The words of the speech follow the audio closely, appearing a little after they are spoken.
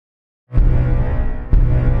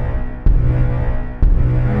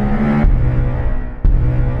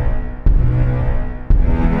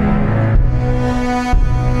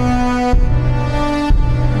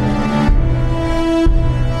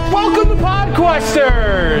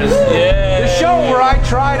Questers! The show where I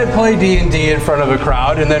try to play D&D in front of a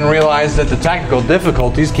crowd and then realize that the technical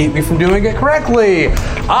difficulties keep me from doing it correctly.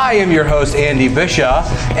 I am your host, Andy Bishop,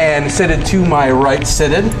 and seated to my right,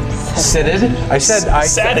 seated.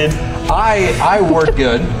 I word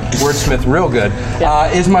good, wordsmith real good,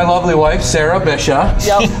 is my lovely wife, Sarah Bishop.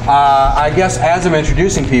 Yep. I guess as I'm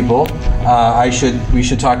introducing people, we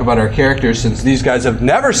should talk about our characters since these guys have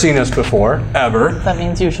never seen us before, ever. That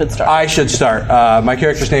means you should start. I should start. My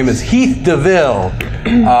character's name is Heath DeVille.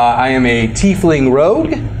 I am a tiefling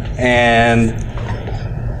rogue, and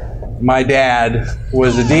my dad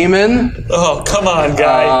was a demon. Oh, come on,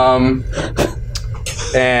 guy.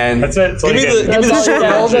 And That's it. Give me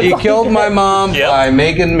the he killed my mom by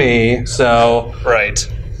making me, so... Right.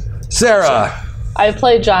 Sarah. I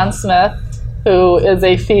play John Smith, who is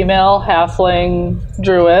a female halfling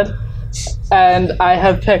druid, and I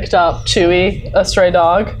have picked up Chewy, a stray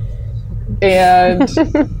dog, and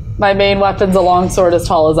my main weapon's a longsword as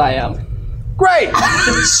tall as I am. Great!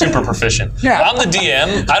 Super proficient. Yeah. I'm the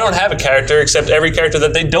DM. I don't have a character except every character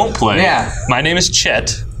that they don't play. Yeah. My name is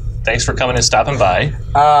Chet. Thanks for coming and stopping by.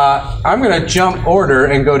 I'm going to jump order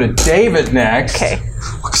and go to David next. Okay.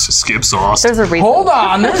 Skip sauce. There's a reason. Hold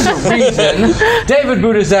on, there's a reason. David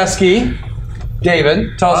Budizeski.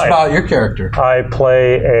 David, tell us Hi. about your character. I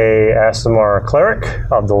play a Aasimar cleric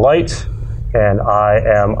of the light, and I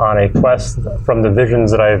am on a quest from the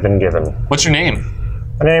visions that I have been given. What's your name?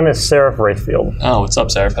 My name is Seraph Wraithfield. Oh, what's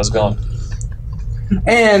up, Seraph? How's it going?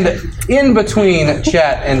 And in between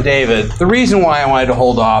Chet and David, the reason why I wanted to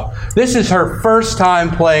hold off, this is her first time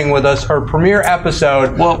playing with us, her premiere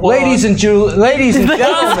episode. Ladies and gentlemen,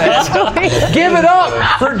 give it up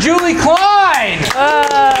for Julie Klein!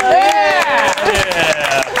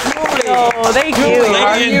 Oh, thank you.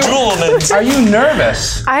 Are you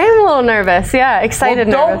nervous? I am a little nervous. Yeah, excited.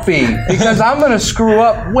 Well, don't be, because I'm going to screw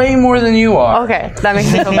up way more than you are. Okay, that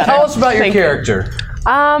makes me feel better. Tell us about your Thank you. character.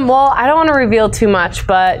 Well, I don't want to reveal too much,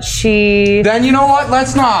 but she. Then you know what?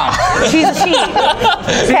 Let's not. She's a she.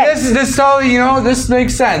 See, this totally, this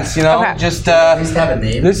makes sense. Okay. Just have a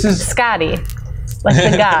name. this is. Scotty, like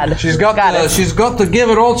the god. She's got to give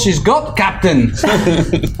it all she's got, Captain.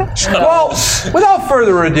 Well, without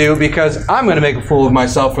further ado, because I'm going to make a fool of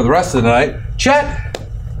myself for the rest of the night, Chet,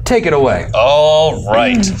 take it away. All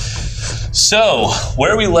right. So,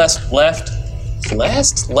 where we left off.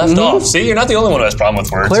 See, you're not the only one who has a problem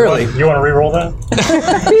with words. Clearly. You want to re-roll that?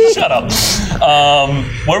 Shut up.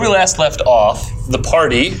 Where we last left off, the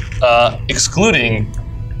party, excluding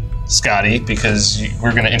Scotty, because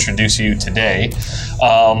we're going to introduce you today,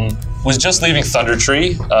 was just leaving Thunder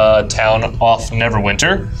Tree, town off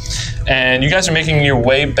Neverwinter, and you guys are making your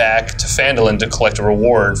way back to Phandalin to collect a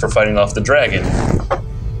reward for fighting off the dragon.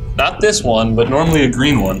 Not this one, but normally a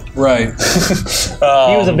green one. Right.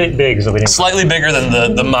 He was a bit big, so we didn't. Slightly bigger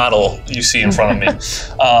than the model you see in front of me.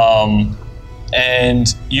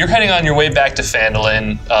 And you're heading on your way back to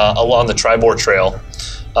Phandalin along the Tribor Trail.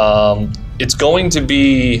 It's going to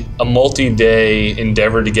be a multi-day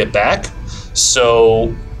endeavor to get back. So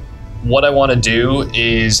what I want to do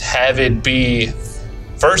is have it be,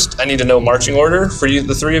 first I need to know marching order for you,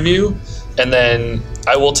 the three of you, and then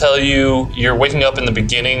I will tell you you're waking up in the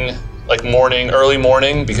beginning, like early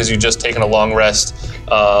morning, because you've just taken a long rest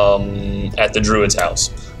at the Druid's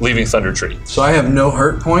house, leaving Thunder Tree. So I have no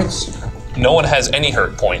hurt points? No one has any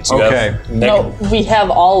hurt points. You Okay. have No, we have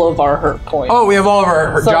all of our hurt points. Oh, we have all of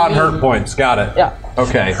our So John we- hurt points. Got it. Yeah.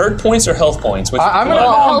 Okay. Hurt points or health points? I'm going to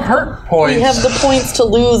call them hurt points. We have the points to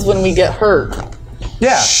lose when we get hurt.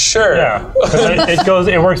 Yeah. Sure. Yeah. 'Cause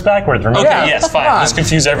it works backwards, remember? Okay, Yeah, yes, fine. come on. Let's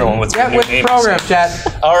confuse everyone with Get new with the names. program, Chat.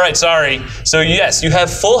 All right, sorry. So yes, you have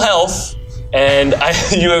full health, and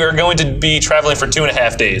you are going to be traveling for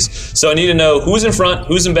 2.5 days. So I need to know who's in front,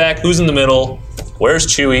 who's in back, who's in the middle, where's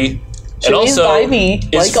Chewy, and Chewy's also by me,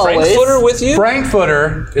 is like always. Frankfurter with you?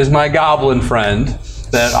 Frankfurter is my goblin friend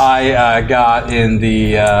that I got in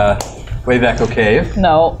the Wave-Echo Cave.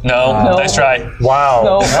 No. No, nice try. Wow.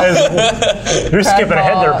 No. You're skipping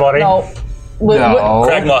ahead there, buddy. No. No.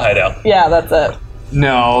 Cragmaw hideout. Yeah, that's it.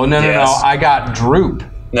 No. Yes. I got Droop.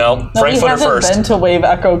 No, No, we Frankfurter haven't first. been to Wave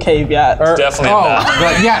Echo Cave yet. Definitely not.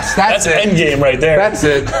 But yes, that's That's it. endgame right there. That's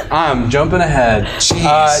it. I'm jumping ahead.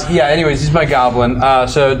 Jeez. Yeah, anyways, he's my goblin.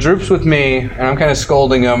 So Droop's with me, and I'm kind of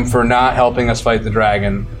scolding him for not helping us fight the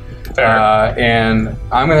dragon. Fair. And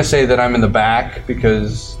I'm going to say that I'm in the back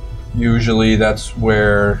because usually that's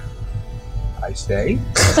where I stay.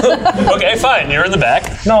 Okay, fine. You're in the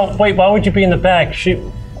back. No, wait, why would you be in the back?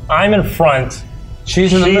 I'm in front.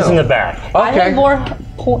 She's in the middle. She's in the back. Okay. I have more.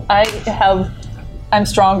 I have I'm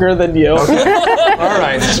stronger than you. All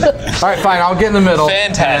right, fine. I'll get in the middle.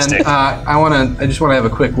 Fantastic. And, I just want to have a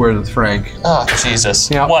quick word with Frank. Oh, Jesus.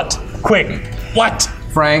 Yeah. What? Quick. What?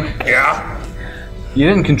 Frank, Yeah. you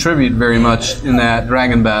didn't contribute very much in that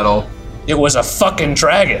dragon battle. It was a fucking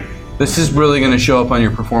dragon. This is really going to show up on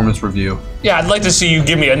your performance review. Yeah, I'd like to see you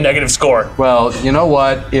give me a negative score. Well, you know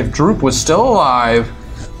what? If Droop was still alive,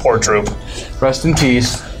 Poor Droop. rest in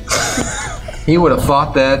peace, he would have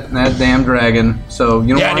fought that damn dragon. So,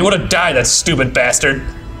 you know Yeah, what? and he would have died, that stupid bastard.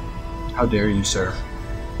 How dare you, sir?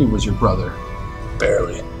 He was your brother.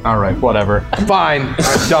 Barely. All right, whatever. Fine,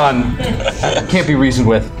 I'm done. Can't be reasoned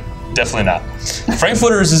with. Definitely not.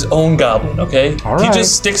 Frankfurter is his own goblin, okay? All He right.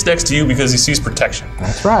 just sticks next to you because he sees protection.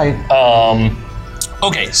 That's right.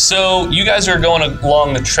 Okay, so you guys are going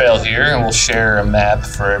along the trail here, and we'll share a map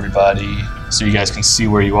for everybody so you guys can see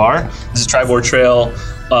where you are. This is Tribord Trail.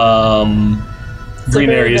 Green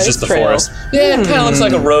very area is nice just the trail. forest. Yeah, it kind of looks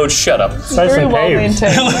like a road. Shut up. Nice Very and well paved.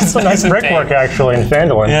 maintained. It's Nice brickwork, actually, in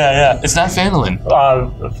Phandalin. Yeah. It's not Phandalin.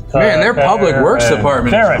 Man, their public works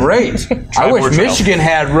department is great. I wish Tribord Trail. Michigan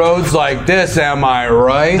had roads like this, am I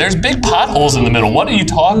right? There's big potholes in the middle. What are you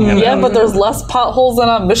talking about? Yeah, but there's less potholes than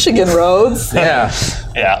on Michigan roads. Yeah.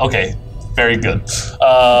 Yeah, okay. Very good.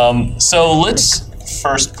 So let's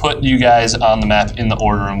first put you guys on the map in the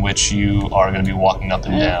order in which you are going to be walking up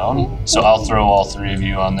and down. So I'll throw all three of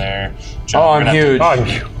you on there. John, Oh, we're I'm gonna have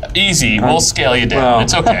huge. to- Easy. We'll scale you down. well.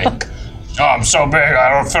 It's okay. Oh, I'm so big, I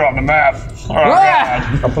don't fit on the map. Oh, Ah!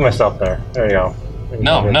 God. I'll put myself there. There you go.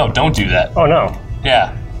 No, don't do that. Oh, no.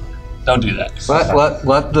 Yeah. Don't do that.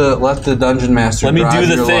 Let the dungeon master Let me drive do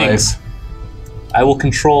the your things. life. I will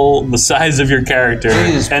control the size of your character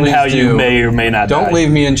Please, and please how you do. may or may not Don't die.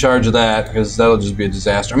 leave me in charge of that, because that'll just be a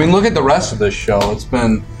disaster. I mean, look at the rest of this show. It's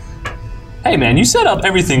been... Hey, man, you set up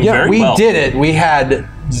everything Yeah, very we well. did it. We had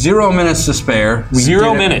 0 minutes to spare. We 0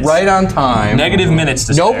 did it minutes. right on time. Negative minutes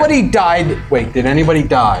to spare. Nobody died. Wait, did anybody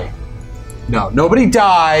die? No, nobody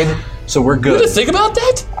died, so we're You good. had to think about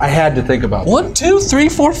that? I had to think about that. 1, 2, 3,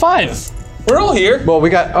 4, 5. We're all here. Well, we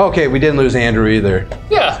didn't lose Andrew either.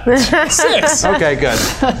 Yeah. 6. Okay, good.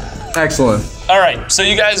 Excellent. All right. So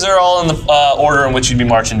you guys are all in the order in which you'd be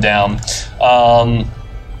marching down.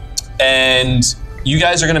 And you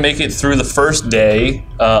guys are going to make it through the first day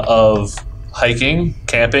of hiking,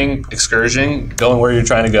 camping, excursion, going where you're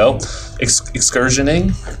trying to go.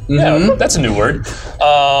 Excursioning? Yeah, that's a new word.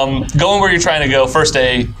 Going where you're trying to go, first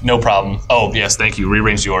day, no problem. Oh, yes, thank you.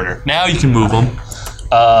 Rearrange the order. Now you can move them.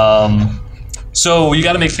 So you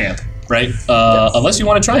got to make camp, right? Unless you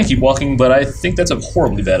want to try and keep walking, but I think that's a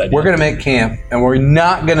horribly bad idea. We're going to make camp, and we're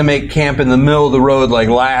not going to make camp in the middle of the road like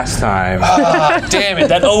last time. Damn it,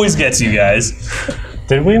 that always gets you guys.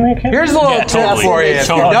 Did we make it? Here's a little Yeah, tip totally. for you. If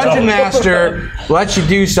your Totally. dungeon master lets you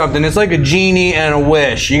do something, it's like a genie and a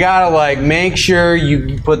wish. You gotta make sure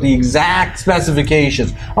you put the exact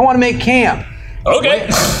specifications. I want to make camp. Okay.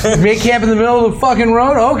 Make camp in the middle of the fucking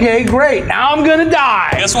road? Okay, great. Now I'm gonna die.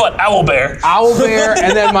 Guess what? Owlbear. Owlbear,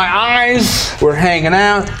 and then my eyes were hanging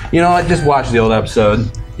out. You know what? Just watch the old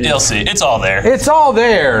episode. You'll see. It's all there. It's all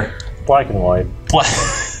there. Black and white.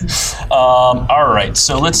 All right.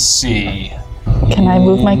 So let's see. Can I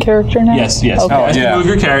move my character now? Yes. Okay. You guys can move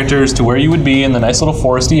your characters to where you would be in the nice little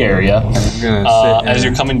foresty area. I'm gonna sit As in.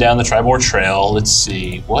 you're coming down the Tribord Trail, let's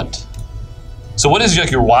see. What? So what is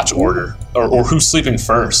your watch order? Or who's sleeping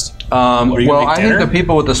first? you gonna Well, make I think dinner? the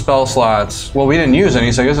people with the spell slots. Well, we didn't use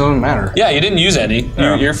any, so I guess it doesn't matter. Yeah, you didn't use any.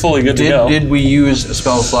 You're fully good to go. Did we use a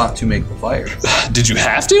spell slot to make the fire? Did you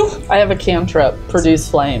have to? I have a cantrip, produce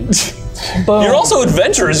flame. Boom. You're also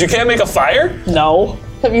adventurers. You can't make a fire? No.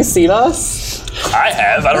 Have you seen us? I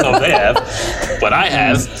have. I don't know if they have, but I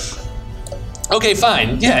have. Okay,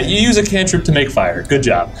 fine. Yeah, you use a cantrip to make fire. Good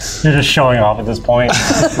job. You're just showing off at this point.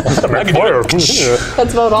 I can do it.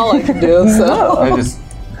 That's about all I can do. So I just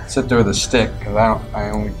sit there with a stick because I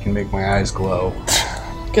only can make my eyes glow.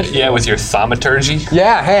 good. For Yeah, with your thaumaturgy.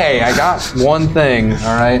 Yeah, hey, I got one thing.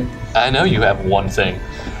 All right, I know you have one thing.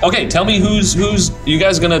 Okay, tell me who's you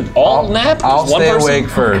guys gonna all nap? I'll One stay person? awake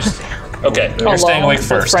first. Okay, you're staying awake with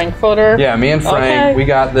first. Frankfurter. Yeah, me and Frank, Okay. we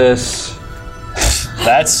got this.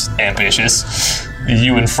 That's ambitious.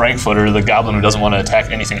 You and Frankfurter, the goblin who doesn't want to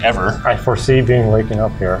attack anything ever. I foresee being waking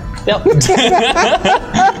up here. Yep.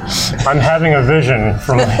 I'm having a vision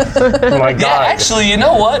from my Yeah, guide. actually, you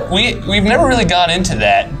know what? We've never really gone into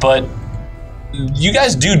that, but you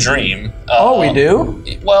guys do dream. Oh, we do?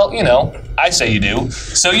 Well, you know, I say you do,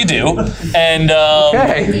 so you do. And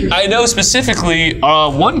Okay. I know specifically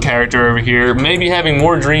one character over here may be having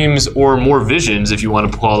more dreams or more visions, if you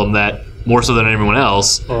want to call them that, more so than anyone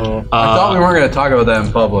else. I thought we weren't going to talk about that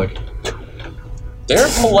in public. They're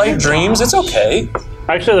polite dreams. It's okay.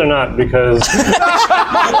 Actually, they're not, because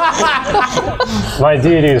my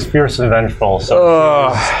deity is fierce and vengeful, so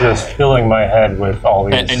it's just filling my head with all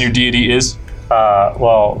these... And your deity is?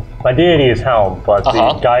 Well, my deity is Helm, but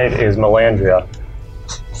the guide is Melandria.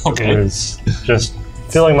 Okay. It's just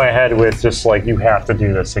filling my head with just like, you have to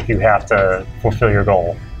do this, like you have to fulfill your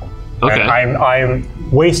goal. Okay. And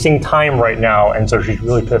I'm wasting time right now, and so she's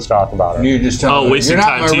really pissed off about it. You just tell her, wasting you're not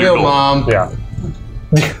time my to your real goal. mom. Yeah.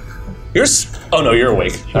 Oh no, you're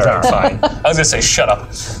awake. All right, fine. I was gonna say shut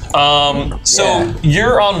up. So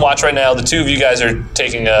you're on watch right now. The two of you guys are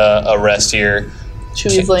taking a rest here.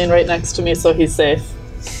 Chewie's laying right next to me, so he's safe.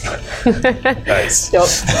 Nice. Yep.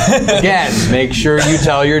 Again, make sure you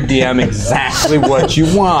tell your DM exactly what you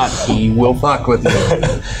want. He will fuck with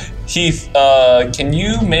you. Heath, can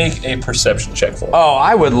you make a perception check for me? Oh,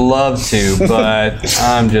 I would love to, but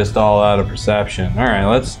I'm just all out of perception. All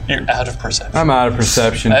right, You're out of perception. I'm out of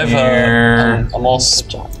perception I'm here. all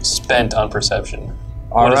spent on perception.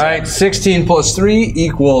 All What is right, that? 16 plus 3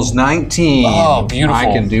 equals 19. Oh, beautiful. I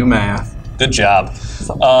can do math. Good job.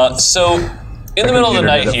 So, in the middle of the computer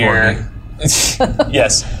night did it here,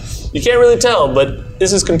 yes, you can't really tell, but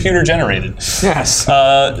this is computer generated. Yes.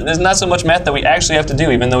 There's not so much math that we actually have to do,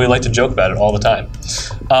 even though we like to joke about it all the time.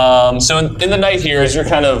 So in the night here, as you're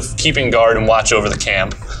kind of keeping guard and watch over the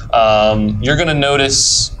camp, you're going to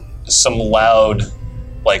notice some loud,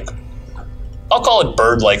 like, I'll call it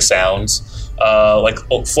bird-like sounds, like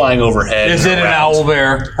flying overhead. Is it an around. owl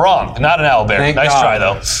bear? Wrong, not an owl bear. Thank Nice God. try,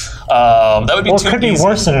 though. That would be Well, too it could be easy.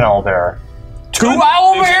 worse than an owlbear. Two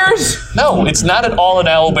owl bears? No, it's not at all an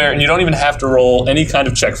owl bear, and you don't even have to roll any kind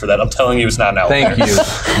of check for that. I'm telling you, it's not an owl bear. Thank you.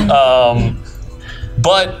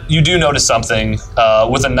 But you do notice something.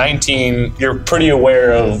 With a 19, you're pretty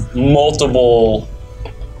aware of multiple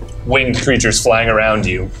winged creatures flying around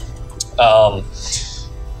you.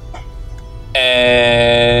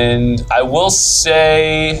 And I will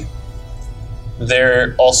say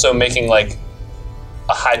they're also making like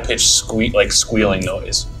a high-pitched squealing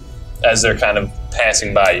noise as they're kind of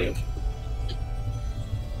passing by you.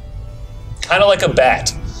 Kind of like a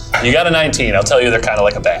bat. You got a 19, I'll tell you they're kind of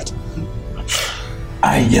like a bat.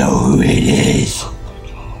 I know who it is.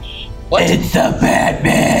 What? It's the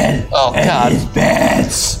Batman. Oh, and God. his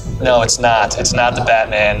bats. No, it's not. It's not the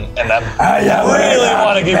Batman, and I know I really it.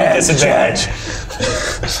 want to give you disadvantage.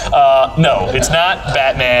 No, it's not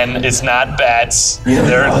Batman. It's not bats.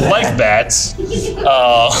 They're know that. like bats.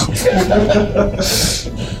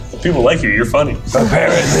 People like you. You're funny.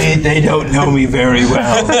 Apparently, they don't know me very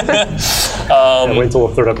well. Wait till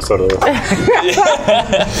the third episode of this.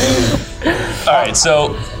 All right,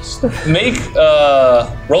 so make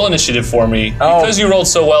roll initiative for me. Oh. Because you rolled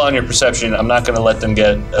so well on your perception, I'm not going to let them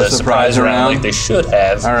get a surprise round like they should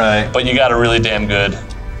have. All right. But you got a really damn good.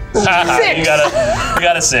 you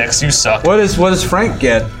got a 6. You suck. What does Frank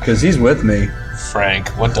get? Because he's with me. Frank.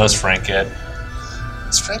 What does Frank get?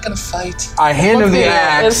 Is Frank gonna fight? I hand him the Is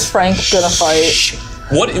axe. Frank gonna fight?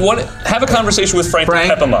 What? Have a conversation with Frank, Frank,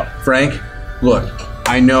 to pep him up. Frank, look,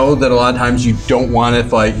 I know that a lot of times you don't want to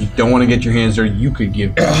fight, you don't want to get your hands dirty, you could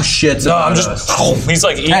give two shits No, about I'm just. us. He's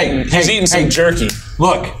like eating. He's eating some jerky.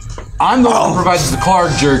 Look, I'm the one who provides the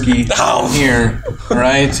Clark jerky here, all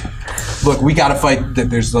right? Look, we gotta fight,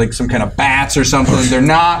 there's like some kind of bats or something. They're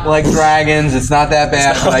not like dragons, it's not that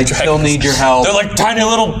bad, but I still need your help. They're like tiny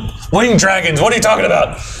little winged dragons. What are you talking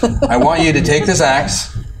about? I want you to take this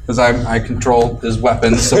axe, because I control his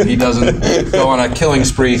weapons so he doesn't go on a killing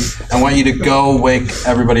spree. I want you to go wake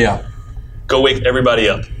everybody up. Go wake everybody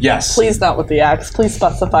up. Yes. Please not with the axe. Please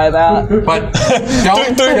specify that. But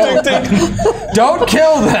don't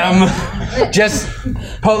kill them. Just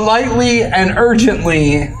politely and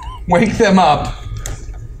urgently wake them up.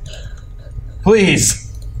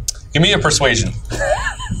 Please. Give me a persuasion.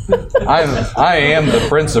 I am the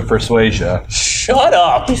Prince of Persuasion. Shut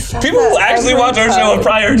up. People who that actually every watch our show time. have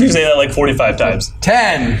probably heard you say that like 45 times.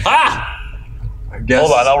 10. Ah! I guess.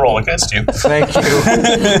 Hold on, I'll roll against you. Thank you.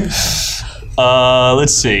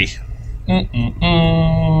 Let's see.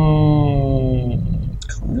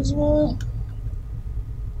 Charisma?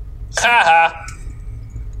 Haha.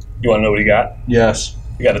 You want to know what he got? Yes.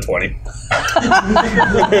 He got a 20. Wait,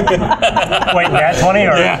 nat 20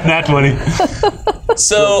 or? Yeah, nat 20.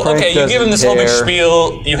 So, Frank okay, you give him this whole big doesn't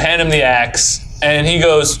spiel, you hand him the axe, and he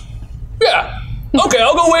goes, yeah, okay,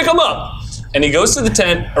 I'll go wake him up. And he goes to the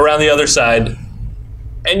tent around the other side,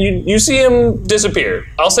 and you see him disappear.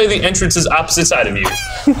 I'll say the entrance is opposite side of you.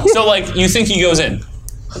 So, like, you think he goes in,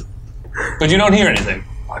 but you don't hear anything.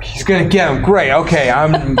 He's gonna get him. Great. Okay,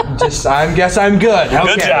 I guess I'm good.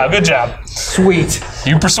 Okay. Good job. Sweet.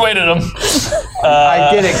 You persuaded him. I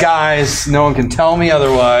did it, guys. No one can tell me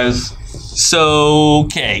otherwise. So,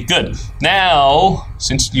 okay, good. Now,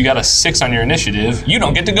 since you got a 6 on your initiative, you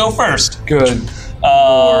don't get to go first. Good.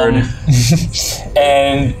 And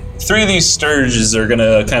 3 of these sturges are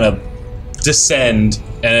gonna kind of descend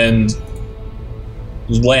and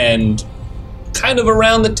land kind of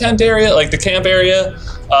around the tent area, like the camp area.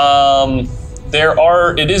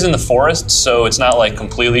 It is in the forest, so it's not like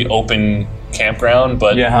completely open campground,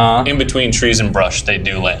 but in between trees and brush, they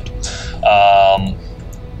do land.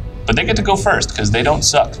 But they get to go first because they don't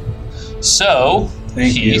suck. So,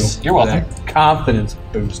 Thank Heath, you. you're welcome. That confidence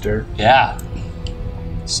booster. Yeah.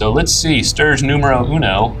 So let's see. Sturge numero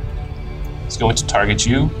uno is going to target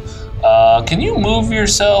you. Can you move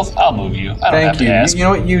yourself? I'll move you. I don't have to ask. You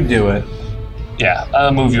know what? You do it. Yeah,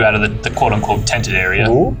 I'll move you out of the quote-unquote tented area.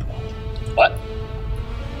 Whoop. What?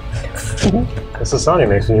 That's the sound he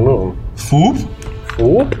makes when you move him. Whoop.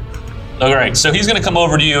 Whoop. All right, so he's gonna come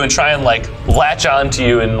over to you and try and like latch onto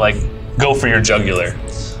you and like go for your jugular.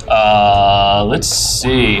 Let's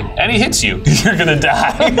see. And he hits you. You're gonna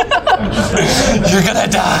die. You're gonna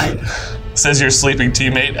die. Says your sleeping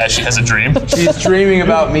teammate as she has a dream. She's dreaming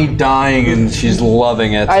about me dying and she's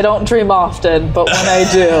loving it. I don't dream often, but when I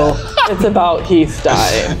do, it's about Heath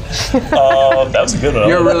dying. That was a good one.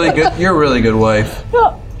 You're a really good. You're a really good wife.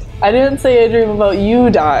 No, I didn't say I dream about you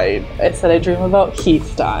dying. I said I dream about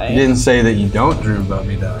Heath dying. You didn't say that you don't dream about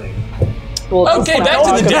me dying. Well, Okay, back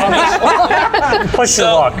to the damage. Push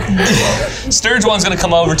your luck. Sturge one's gonna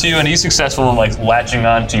come over to you and he's successful in like latching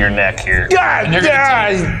onto your neck here. And you're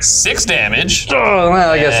gonna take 6 damage. Oh, well,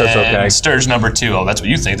 I guess that's okay. And Sturge number 2, oh, that's what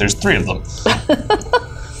you think. There's 3 of them.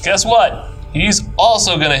 Guess what? He's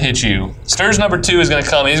also gonna hit you. Sturge number 2 is gonna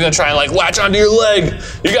come and he's gonna try and like latch onto your leg.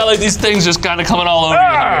 You got like these things just kind of coming all over you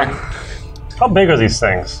here. How big are these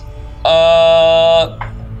things?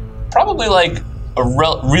 Probably like a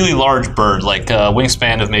really large bird, like a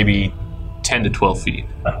wingspan of maybe 10 to 12 feet.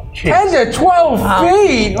 Oh, 10 to 12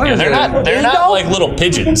 feet. What Yeah, is they're it, not eagle? like little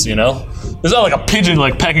pigeons, you know? There's not like a pigeon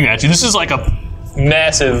like pecking at you. This is like a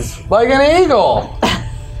massive, Like an eagle.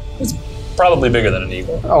 probably bigger than an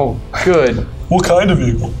eagle. Oh, good. What kind of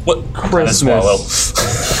eagle? What Christmas. kind of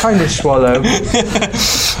swallow? Kind of swallow.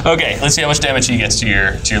 Okay, let's see how much damage he gets to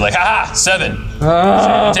your leg. Haha, 7.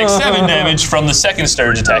 So take 7 damage from the second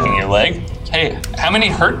Sturge attacking your leg. Hey, how many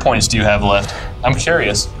hurt points do you have left? I'm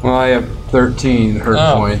curious. Well, I have 13 hurt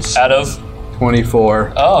points. Out of?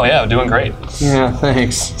 24. Oh yeah, doing great. Yeah,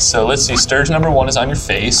 thanks. So let's see, Sturge number 1 is on your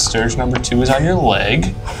face, Sturge number 2 is on your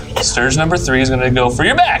leg, Sturge number 3 is gonna go for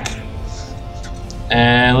your back.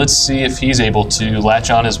 And let's see if he's able to latch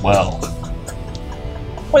on as well.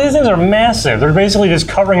 Well, these things are massive. They're basically just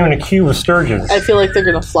covering him in a cube of sturgeons. I feel like they're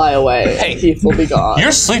gonna fly away. Hey. And Heath will be gone.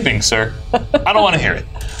 You're sleeping, sir. I don't want to hear it.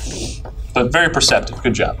 But very perceptive,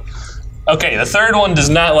 good job. Okay, the third one does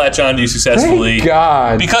not latch onto you successfully. Thank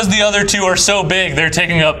God. Because the other 2 are so big, they're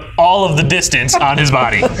taking up all of the distance on his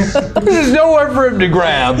body. There's nowhere for him to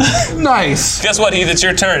grab. Nice. Guess what, Heath? It's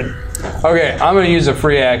your turn. Okay, I'm gonna use a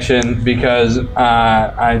free action because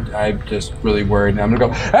I'm just really worried. I'm gonna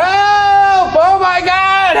go, help! Oh my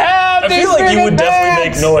God, help! I feel like you would definitely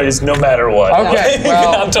make noise no matter what. Okay,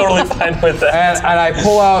 well- I'm totally fine with that. And I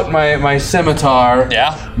pull out my scimitar.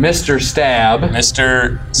 Yeah. Mr. Stab.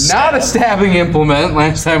 Mr. Not a stabbing implement.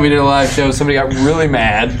 Last time we did a live show, somebody got really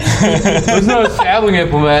mad. There's no stabbing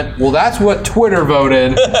implement. Well, that's what Twitter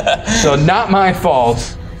voted, so not my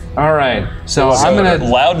fault. All right, so I'm gonna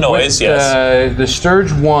loud noise. with, Yes. the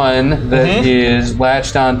Sturge 1 that is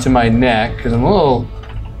latched onto my neck because I'm a little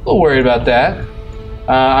worried about that.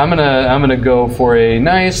 I'm gonna go for a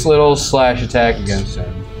nice little slash attack against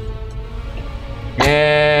him.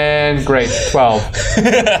 And great, 12.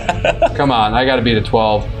 Come on, I gotta beat a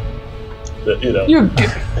 12. You know. You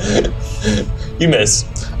You miss.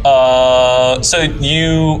 So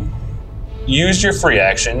you used your free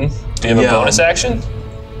action. Do you have a Yeah. bonus action?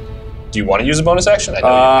 Do you want to use a bonus action?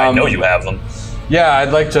 I know you have them. Yeah,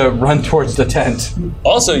 I'd like to run towards the tent.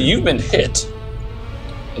 Also, you've been hit.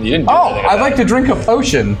 And you didn't do Oh, anything I'd about like it. to drink a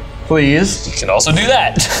potion, please. You can also do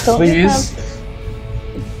that. Please.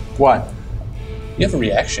 What? You have a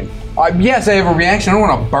reaction. Yes, I have a reaction. I don't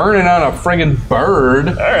want to burn it on a friggin' bird.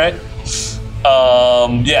 All right.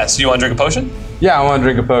 Yeah, so you want to drink a potion? Yeah, I want to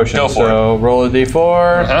drink a potion. Go for so roll a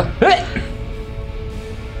d4. Uh-huh.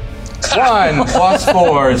 1 plus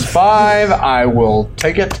 4 is 5. I will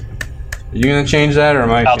take it. Are you going to change that or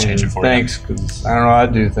am I I'll changing change it for you. Thanks, because I don't know how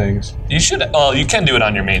to do things. You should. You can do it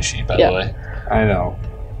on your main sheet, by Yeah. the way. I know.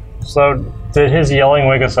 So, Did his yelling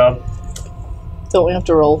wake us up? Don't we have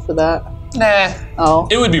to roll for that? Nah. Oh.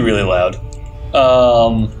 It would be really loud.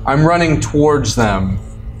 I'm running towards them.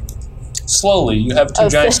 Slowly, you have two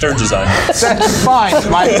giant sturges on you. That's fine.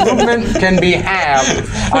 My movement can be halved.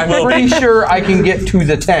 I'm pretty sure I can get to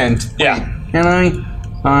the tent. Yeah. Can I?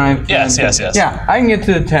 5. Yes. Yeah, I can get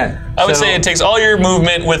to the tent. I would say it takes all your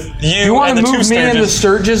movement with you, You want and to the two move me and the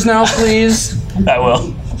sturges. Sturges now, please? I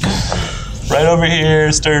will. Right over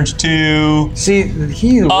here, Sturge 2. See,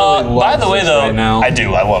 he really loves By the way, this though, right now. I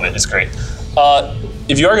do. I love it. It's great.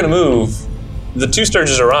 If you are going to move, the two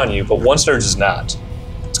Sturges are on you, but one Sturge is not.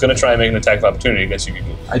 It's going to try and make an attack of opportunity against you.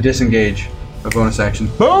 I disengage. A bonus action.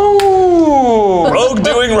 Boom! Rogue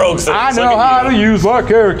doing rogue things. I Look know at how you. to use my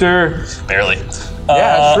character. Barely.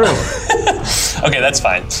 Yeah, it's true. Okay, that's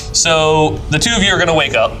fine. So the two of you are going to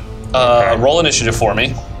wake up. Roll initiative for me.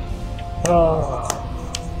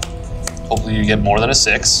 Hopefully you get more than a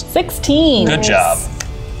 6. 16. Good job.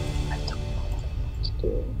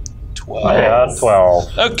 12. I got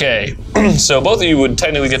 12. Okay, so both of you would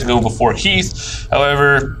technically get to go before Heath.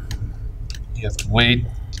 However, you have to wait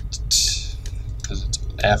because it's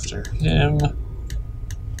after him.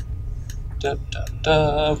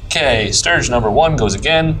 Okay, Sturge number 1 goes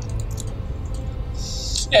again.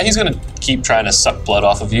 Yeah, he's gonna keep trying to suck blood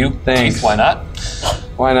off of you. Thanks. Heath, why not?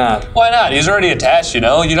 Why not? Why not? He's already attached, you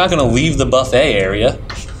know? You're not gonna leave the buffet area.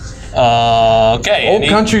 Okay.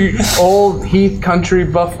 Old Heath country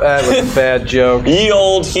buffet. That was a bad joke. Ye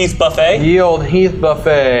old Heath buffet. Ye old Heath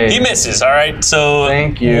buffet. He misses, all right? So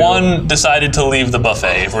Thank you. one decided to leave the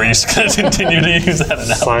buffet if we're just going to continue to use that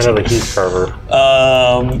Sign analogy. of the Heath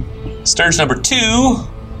Carver. Sturge number 2,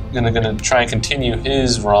 gonna try and continue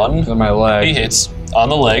his run. On my He leg. hits on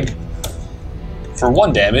the leg for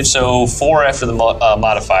 1 damage, so 4 after the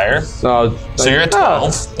modifier. So So you're at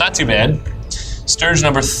 12. Not too bad. Sturge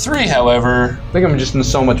number 3, however, I think I'm just in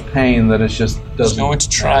so much pain that it's just is doesn't going to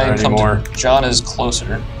try matter and come anymore. to Jana's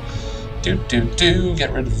closer. Get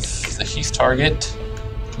rid of the Heath target.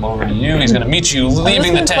 Come over to you. He's going to meet you, I'm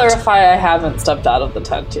leaving the just tent. gonna clarify I haven't stepped out of the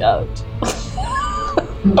tent yet.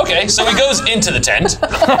 Okay, so he goes into the tent.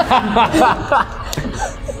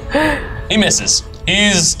 He misses.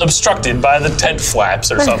 He's obstructed by the tent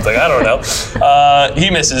flaps or something. I don't know. He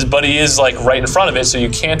misses, but he is like right in front of it, so you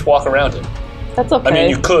can't walk around him. That's okay. I mean,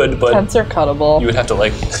 you could, but Tents are cuttable. you would have to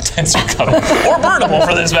like tents are cuttable or burnable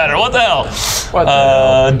for this matter. What the hell? What the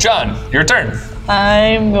hell? John, your turn.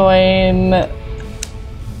 I'm going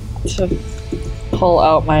to pull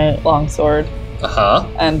out my longsword,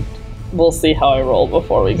 and we'll see how I roll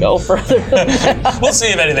before we go further. We'll see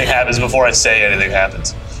if anything happens before I say anything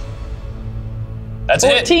happens. That's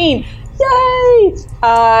it. 14! Yay!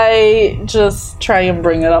 I just try and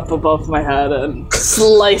bring it up above my head and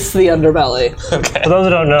slice the underbelly. Okay. For those who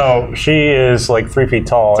don't know, she is like 3 feet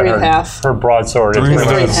tall. 3.5. Her broadsword is pretty much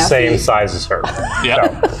the 3.5 same feet. size as her.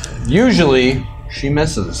 Yeah. Usually, she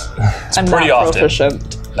misses. I'm pretty not often.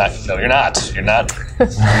 proficient. No, you're not. You're not.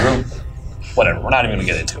 Whatever. We're not even going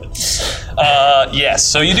to get into it. Yes.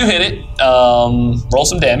 So you do hit it. Roll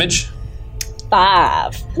some damage.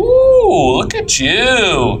 5. Ooh, look at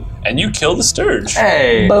you. And you kill the Sturge.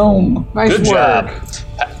 Hey, Boom. nice Good work. job.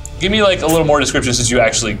 Give me like a little more description since you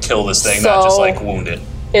actually kill this thing, not just So- like wound it.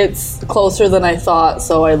 It's closer than I thought,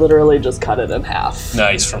 so I literally just cut it in half.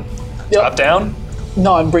 Nice. From Yep. top down?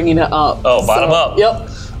 No, I'm bringing it up. Oh, bottom So- up. Yep.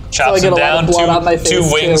 Chops get it a lot down. of blood on my Two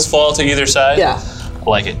face, wings too. fall to either side. Yeah. I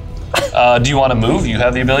like it. Do you want to move? You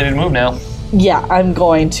have the ability to move now. Yeah, I'm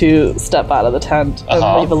going to step out of the tent and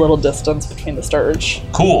Uh-huh. leave a little distance between the Sturge.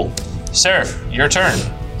 Cool. Seraph, your turn.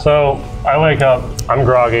 So I wake up, I'm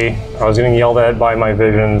groggy, I was getting yelled at by my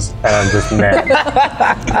visions, and I'm just mad.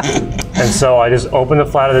 And so I just open the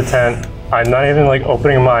flat of the tent. I'm not even like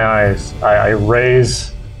opening my eyes. I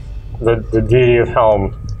raise the deity of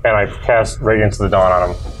Helm, and I cast Radiance of the Dawn on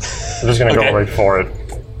him. I'm just gonna Okay. go right for it.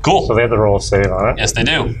 Cool. So they have to roll a save on it. Yes, they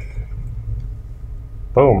do.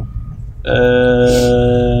 Boom.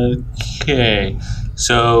 Okay.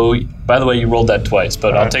 So, by the way, you rolled that twice,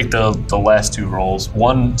 but I'll take the last 2 rolls.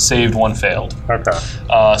 1 saved, 1 failed. Okay.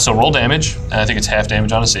 So roll damage, and I think it's half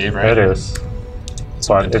damage on a save, right? It is.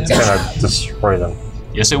 But it's gonna destroy them.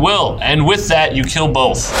 Yes, it will. And with that, you kill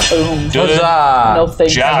both. Boom. Good Huzzah. No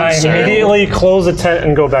thanks. job, I sir. immediately close the tent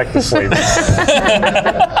and go back to sleep.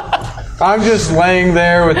 I'm just laying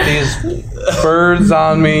there with these birds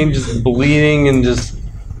on me, just bleeding and just.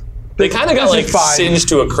 They kind of got This like is fine. singed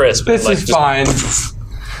to a crisp. This like, is just- fine.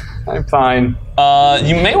 I'm fine.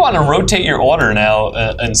 You may want to rotate your order now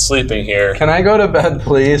and sleeping here. Can I go to bed,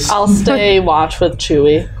 please? I'll stay watch with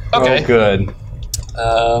Chewie. Okay. Oh, good.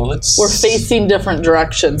 Let's. We're facing different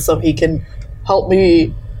directions, so he can help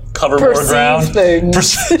me Cover more perceive ground.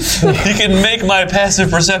 things. You can make my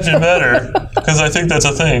passive perception better because I think that's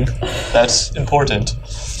a thing. That's important.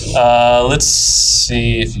 Let's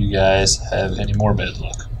see if you guys have any more bad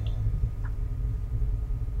luck.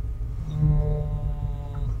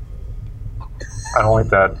 I don't like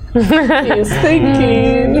that. He's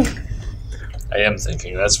thinking. I am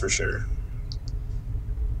thinking, that's for sure.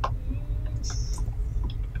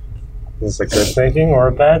 Is this a good thinking or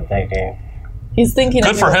a bad thinking? He's thinking.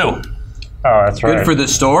 Good for who? Oh, that's right. Good for the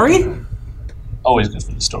story? Always good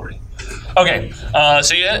for the story. Okay,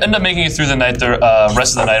 so you end up making it through the night, the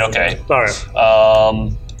rest of the night, okay. All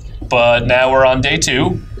right. But now we're on day 2,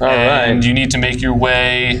 and right. you need to make your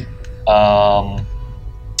way down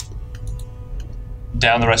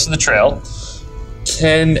the rest of the trail.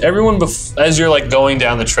 Can everyone, as you're like going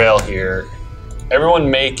down the trail here, everyone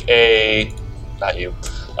make a, not you,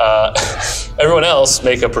 everyone else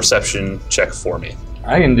make a perception check for me.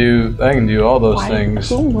 I can do all those things.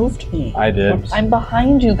 Who moved me? I did. I'm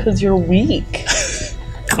behind you because you're weak.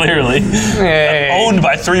 Clearly. Hey. Owned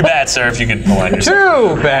by 3 bats, sir, if you could align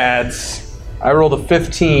yourself. 2 bats. I rolled a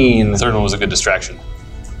 15. The third one was a good distraction.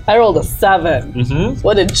 I rolled a 7. Mm-hmm.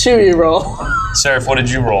 What did Chewie roll? Seraph, what did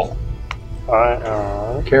you roll?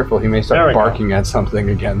 Careful, he may There start we go. barking at something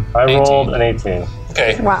again. I 18. rolled an 18.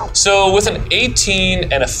 Okay. Wow. So with an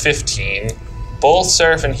 18 and a 15, both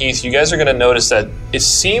Seraph and Heath, you guys are going to notice that it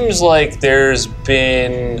seems like there's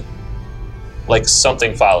been like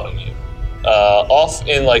something following you. Off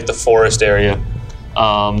in like the forest area,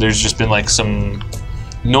 there's just been like some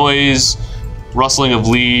noise, rustling of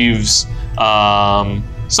leaves,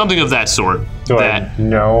 something of that sort. Do I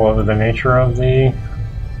know of the nature of the...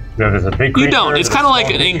 There's a big You creature, don't. It's there's a kind of like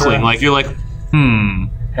small an creature. inkling. Like you're like,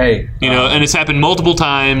 Hey, you know, and it's happened multiple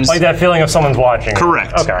times. Like that feeling of someone's watching.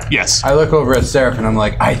 Correct. Okay. Yes. I look over at Seraph and I'm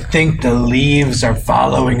like, I think the leaves are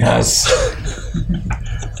following us.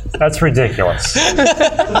 That's ridiculous.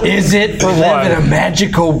 Is it? We live what? in a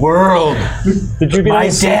magical world. Did you get My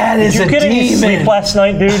any sleep? dad is Did you a get any sleep demon. last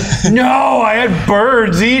night, dude? No, I had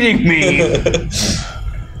birds eating me.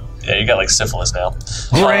 Yeah, you got like syphilis now.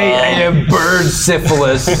 Great, I have bird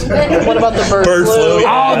syphilis. What about the bird, Bird flu.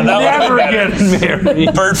 I'll Yeah, that never would've been get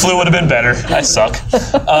married. Bird flu would have been better. I suck.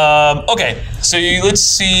 Okay, so let's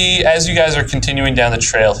see. As you guys are continuing down the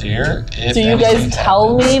trail here, if Do you anything guys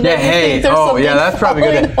tell me that Yeah, you hey, think there's oh something yeah, that's probably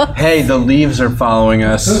good. following us? Hey, the leaves are following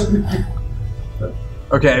us.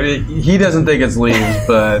 Okay, he doesn't think it's leaves,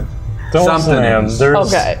 but Don't something listen to him. is. There's,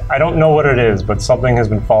 Okay. I don't know what it is, but something has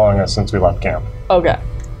been following us since we left camp. Okay.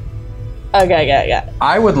 Okay.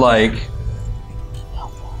 I would like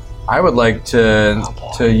to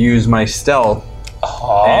use my stealth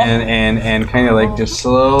and kind of like just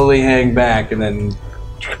slowly hang back and then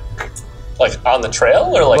like on the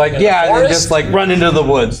trail or like in the yeah, and then forest? just like run into the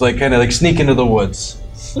woods, like kind of like sneak into the woods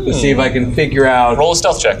to see if I can figure out. roll a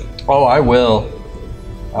stealth check, Oh, I will.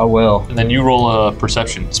 and then you roll a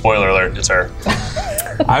perception. Spoiler alert, it's her.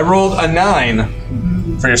 I rolled a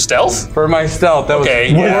 9 For your stealth? for my stealth. That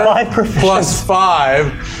Okay, was yeah. 5 proficiency. plus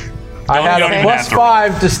 5. I Don't- had you don't a even plus have to roll.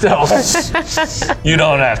 5 to stealth. You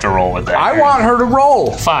don't have to roll with that. I want her to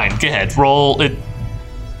roll. Fine, go ahead. Roll it.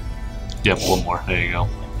 Yep, one more. There you go.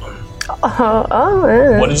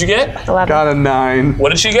 What did you get? 11. Got a 9, What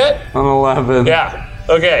did she get? an 11. Yeah.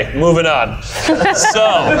 Okay, moving on. So,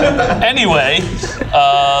 anyway,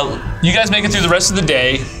 you guys make it through the rest of the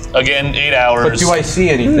day. Again, 8 hours. But do I see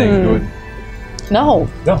anything? No.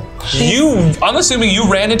 No. I'm assuming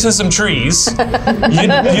you ran into some trees.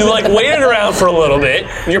 You like waited around for a little bit.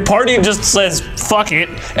 Your party just says fuck it,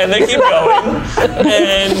 and they keep going,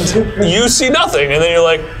 and you see nothing, and then you're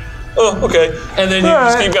like, oh, okay, and then you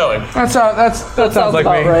just Alright. keep going. That sounds like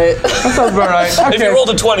about me. right. That sounds about right. Okay. If you rolled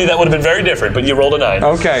a 20, that would have been very different, but you rolled a 9.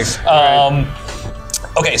 Okay.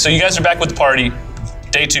 Okay, so you guys are back with the party.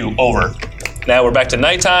 Day 2 over. Now we're back to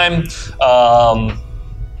nighttime.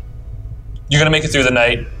 You're gonna make it through the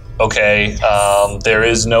night. Okay. There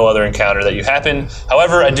is no other encounter that you happen.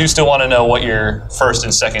 However, I do still want to know what your first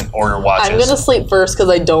and second order watch I'm is. gonna sleep first because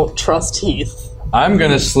I don't trust Heath. I'm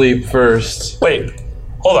gonna sleep first. Wait,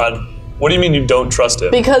 hold on. What do you mean you don't trust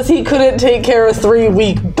him? Because he couldn't take care of 3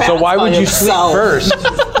 weak bats So why by would you himself. sleep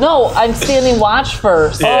first? No, I'm standing watch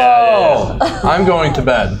first. Oh, I'm going to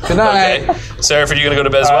bed. Good night. Okay. Seraph, are you gonna go to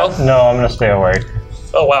bed as well? No, I'm going to stay awake.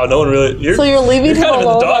 Oh wow, no one really. So you're leaving him kind of in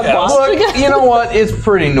the alone on doghouse. watch Look, again? you know what? It's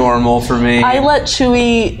pretty normal for me. I let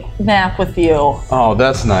Chewie nap with you. Oh,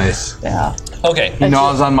 that's nice. Yeah. Okay. He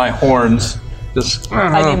gnaws on my horns. Just.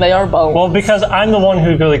 I mean, they are bones. Well, because I'm the one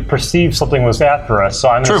who like perceived something was after us, so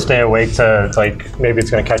I'm going True. to stay awake to like maybe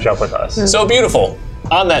it's going to catch up with us. So beautiful.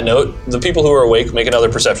 on that note, the people who are awake, make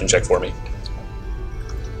another perception check for me.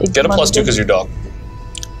 Get a +2 because you're dog.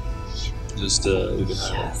 Just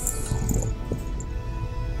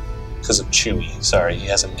because of Chewy. Sorry, he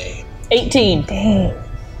has a name. 18.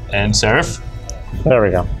 And Seraph? There we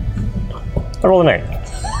go. I rolled an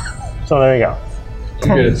 8. So there you go.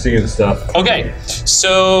 I'm good at seeing stuff. Okay,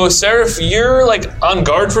 so Seraph, you're like on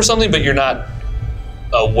guard for something, but you're not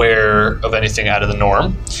aware of anything out of the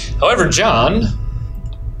norm. However, John,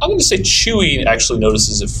 I'm going to say Chewy actually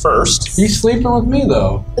notices it first. He's sleeping with me,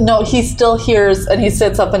 though. No, he still hears, and he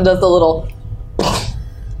sits up and does the little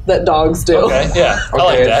that dogs do. Okay, yeah, I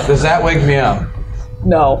like Okay, that. does that wake me up?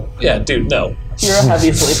 No, Yeah, dude, no. you're a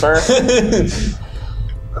heavy sleeper.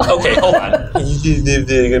 Okay, hold on. You're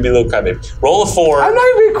going to be a little crybaby. Roll a 4. I'm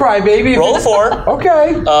not even a crybaby. Roll a 4.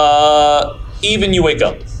 Okay. Even you wake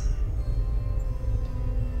up.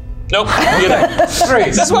 Nope. You know. Great.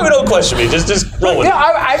 This is why we don't question me. Just roll with Yeah,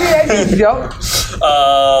 it.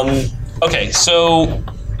 I mean, Okay, so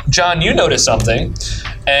John, you notice something,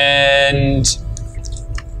 and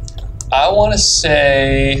I want to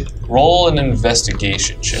say roll an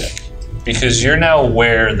investigation check because you're now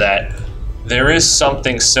aware that there is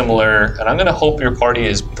something similar, and I'm going to hope your party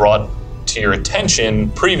is brought to your attention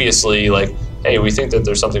previously, like, hey, we think that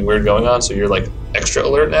there's something weird going on, so you're like extra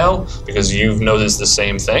alert now because you've noticed the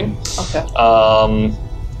same thing. Okay.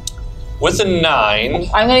 With a 9.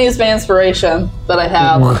 I'm going to use my inspiration that I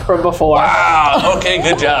have from before. Wow, okay,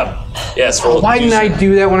 good job. Yes, roll. why didn't I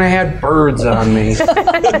do that when I had birds on me? You're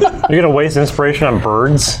going to waste inspiration on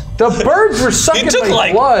birds? The birds were sucking took, my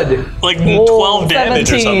like- blood. Like 12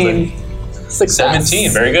 damage or 17. something. Success.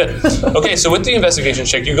 17, very good. Okay, so with the investigation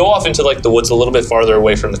check, you go off into like the woods a little bit farther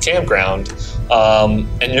away from the campground,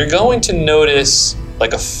 and you're going to notice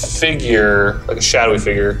like a figure, like a shadowy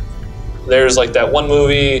figure. There's like that one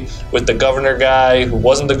movie with the governor guy who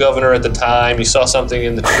wasn't the governor at the time. You saw something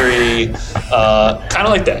in the tree, kind of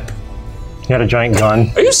like that. You got a giant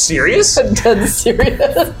gun. Are you serious? I'm dead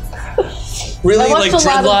serious. Really, I like watched a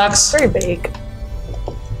lot of- dreadlocks? Very big.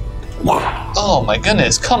 Oh my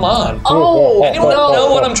goodness, come on. Oh, Anyone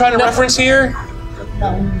know what I'm trying to reference here?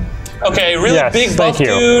 Okay, really Yes, big buff thank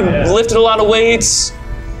you. dude, lifted a lot of weights.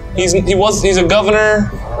 He's a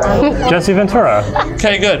governor. Jesse Ventura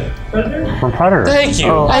Okay, good. from Predator. Thank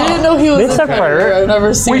you. I didn't know he was It's a a predator. predator. I've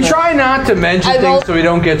never seen We it. try not to mention I've things al- so we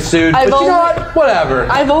don't get sued, I've but you know only- what? Whatever.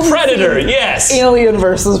 I've only Predator, seen yes. Alien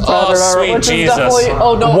versus Predator, sweet which Jesus. is definitely.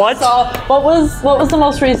 Oh no! What? What was the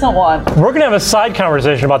most recent one? We're going to have a side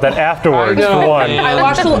conversation about that afterwards, I know, for one.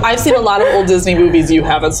 man. I've seen a lot of old Disney movies. You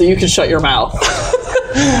haven't, so you can shut your mouth.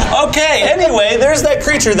 Okay, anyway, there's that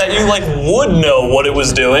creature that you like would know what it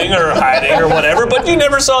was doing or hiding or whatever, but you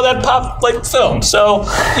never saw that pop like film, so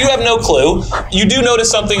you have no clue. You do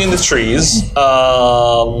notice something in the trees.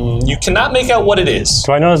 You cannot make out what it is.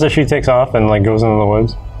 Do I notice that she takes off and like goes into the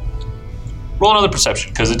woods? Roll another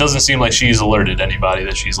perception, because it doesn't seem like she's alerted anybody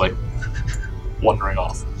that she's like wandering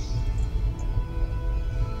off.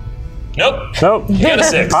 Nope. Nope. You got a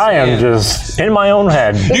 6. I am just in my own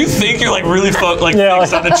head. You think you're like really focused Yeah, on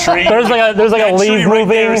the tree? There's like a That leaf tree right moving.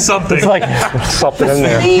 there is something. It's like there's something in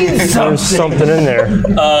there. There's something in there.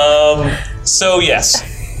 So yes.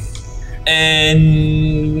 And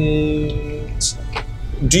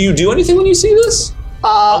do you do anything when you see this?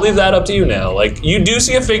 I'll leave that up to you now. Like, you do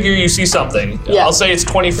see a figure, you see something. Yeah. I'll say it's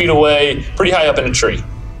 20 feet away, pretty high up in a tree.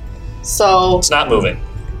 So, It's not moving.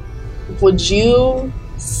 would you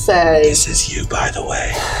say? This is you, by the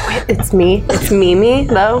way. It's me. It's me,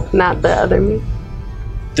 though, not the other me.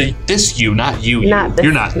 This you, not you. Not this.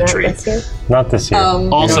 You're not in the tree. This year. Not this year.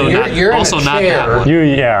 Also, You're- not, you're in a also not chair. that one. you,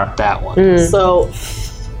 yeah. That one. So,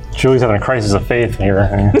 Julie's having a crisis of faith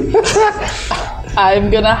here. I'm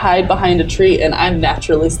gonna hide behind a tree, and I'm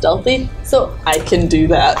naturally stealthy, so I can do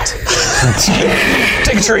that.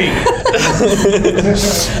 Take a tree.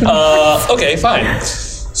 Okay, fine.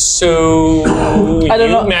 So I don't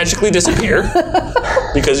you know. magically disappear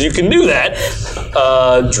because you can do that,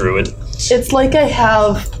 druid. It's like I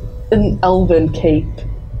have an elven cape,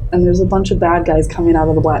 and there's a bunch of bad guys coming out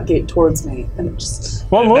of the black gate towards me, and it just.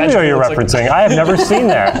 What movie Magical are you looks like- referencing? I have never seen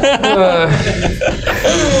that.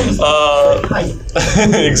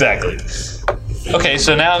 Exactly. Okay,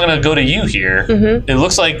 so now I'm gonna go to you here. It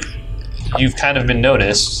looks like you've kind of been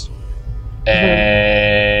noticed,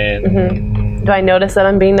 and Do I notice that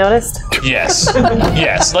I'm being noticed? yes,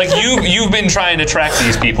 yes. Like you've been trying to track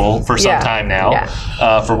these people for some Yeah, time now,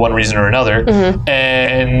 yeah. for one reason or another,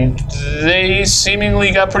 and they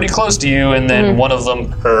seemingly got pretty close to you, and then one of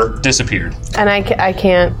them disappeared. And I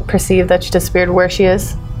can't perceive that she disappeared where she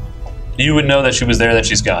is. You would know that she was there, that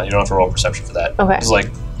she's gone. You don't have to roll perception for that. Okay. It's like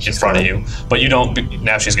in front of you, but you don't.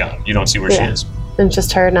 Now she's gone. You don't see where she is. And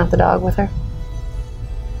just her, not the dog with her.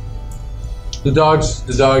 The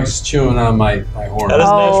dog's chewing on my horn. How does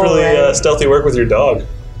naturally right. stealthy work with your dog?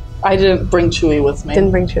 I didn't bring Chewy with me.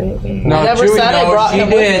 Didn't bring Chewy. No, I never Chewie, said I brought she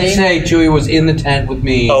him with did me. say Chewie was in the tent with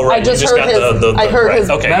me. Oh right, I just you heard got his- the I heard right.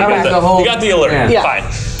 his- Okay, That was the whole- you got the alert. Yeah. Fine.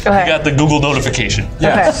 Okay. You got the Google notification.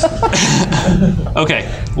 Yes. Okay,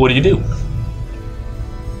 what do you do?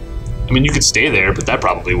 I mean, you could stay there, but that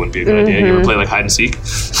probably wouldn't be a good idea. You ever play like hide and seek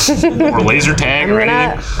or laser tag or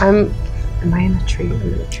anything? Am I in a tree?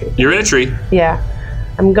 I'm in a tree. You're in a tree. Yeah.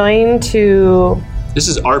 I'm going to. This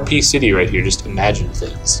is RP City right here. Just imagine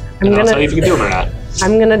things. I'm And I'll gonna- tell you if you can do them or not.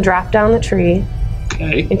 I'm gonna drop down the tree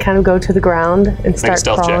Okay. and kind of go to the ground and start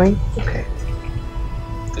stealth check. crawling. Okay.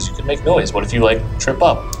 Because you can make noise. What if you like trip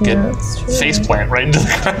up, get Yeah, that's true. face plant right into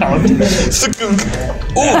the ground?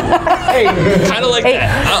 Ooh, kind of like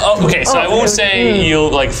that. Okay, so I won't say you'll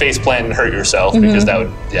like face plant and hurt yourself because that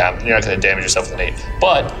would, you're not going to damage yourself with an 8.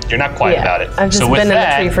 But you're not quiet about it. I've just so with been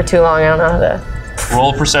that, in the tree for too long. I don't know how to.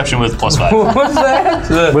 roll perception with +5. What's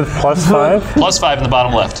that? With +5? +5 in the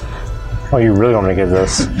bottom left. Oh, you really want me to get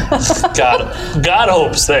this? God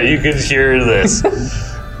hopes that you can hear this.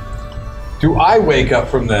 Do I wake up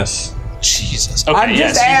from this? Jesus. Okay, I'm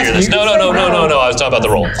yes, just you hear asking. this. You No. can say no. I was talking about the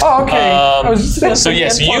roll. Oh, okay. I was just So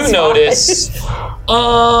yes, you +5. notice.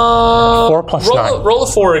 4 plus roll, 9. roll a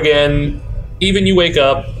 4 again. Even you wake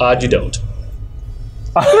up. Odd you don't.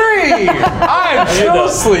 3! I'm still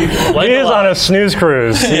asleep. Like He a is lot. on a snooze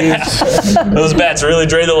cruise. Those bats really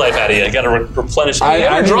drain the life out of you. You got to replenish. You I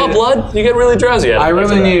ever draw needed- blood? You get really drowsy. I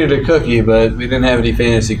really needed a cookie, but we didn't have any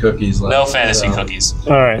fantasy cookies left. No fantasy so. cookies.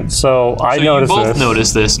 All right, so I So noticed you both this.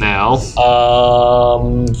 notice this now.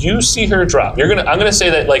 You see her drop. I'm gonna say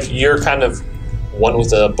that like you're kind of one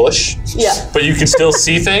with a bush. Yeah. But you can still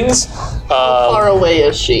see things. How far away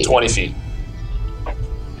is she? 20 feet.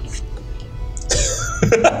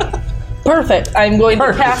 Perfect. I'm going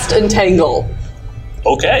to cast Entangle.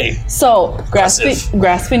 Okay. So,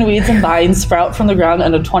 grasping weeds and vines sprout from the ground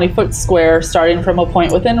in a 20-foot square, starting from a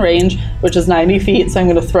point within range, which is 90 feet. So I'm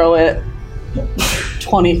going to throw it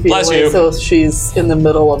 20 feet Bless away, you. so she's in the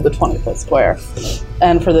middle of the 20-foot square.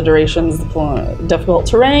 And for the durations, difficult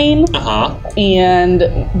terrain, and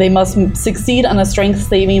they must succeed on a strength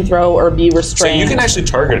saving throw or be So restrained. you can actually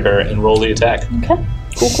target her and roll the attack. Okay.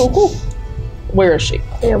 Cool. Where is she?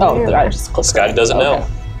 Yeah, Oh, where? there, I just clicked. Scotty doesn't know.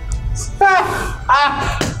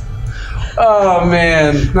 Oh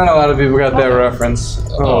man, not a lot of people got that reference.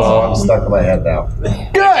 Oh, I'm stuck in my head now.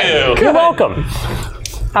 Good. You're welcome.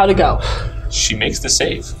 How'd it go? She makes the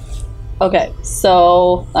save. Okay,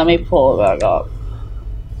 so let me pull it back up.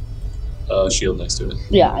 Shield next to it.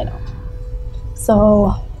 Yeah, I know.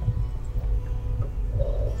 So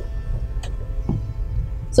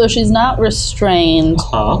she's not restrained,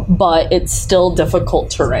 but it's still difficult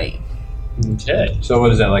terrain. Okay. So what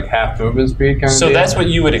is that, like half movement speed kind of So deal? that's what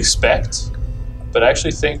you would expect, but I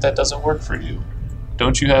actually think that doesn't work for you.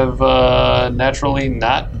 Don't you have naturally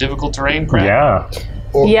not difficult terrain crap?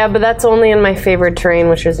 Yeah. Yeah, but that's only in my favorite terrain,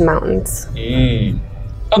 which is mountains. Okay.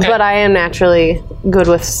 But I am naturally good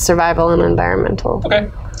with survival and environmental. Okay.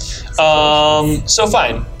 So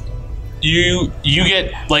fine. You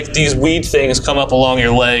get like these weed things come up along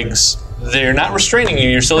your legs. They're not restraining you.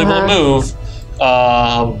 You're still able to move,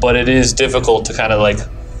 but it is difficult to kind of like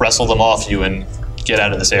wrestle them off you and get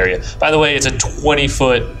out of this area. By the way, it's a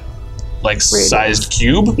 20-foot like sized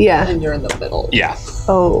cube. Yeah. And you're in the middle. Yeah.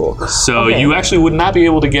 Oh. So Okay. you actually would not be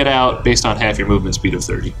able to get out based on half your movement speed of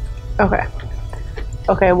 30. Okay.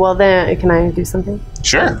 Okay, well then, can I do something?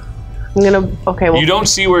 Sure. I'm gonna, okay, well. You don't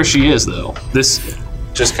see where she is though. This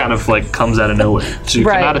just kind of like comes out of nowhere. So you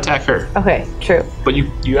Right. cannot attack her. Okay, true. But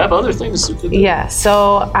you have other things you could do. Yeah,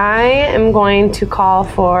 so I am going to call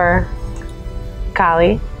for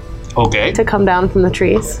Kali Okay. to come down from the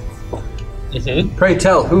trees. Pray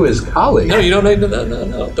tell, who is Kali? No, you don't need to.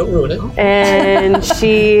 No. Don't ruin it. And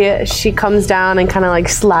she comes down and kind of like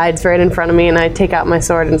slides right in front of me, and I take out my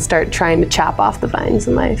sword and start trying to chop off the vines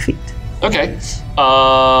in my feet. Okay.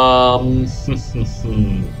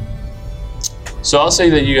 So I'll say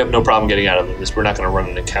that you have no problem getting out of this. We're not going to run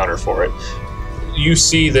an encounter for it. You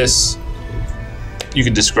see this. You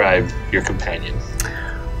can describe your companion.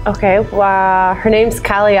 Okay, well, her name's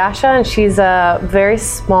Kaliasha, and she's a very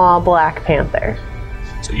small black panther.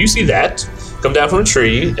 So you see that. Come down from a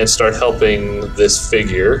tree and start helping this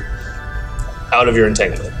figure out of your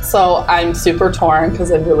entanglement. So I'm super torn because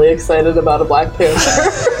I'm really excited about a Black Panther.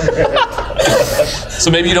 So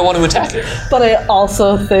maybe you don't want to attack it. But I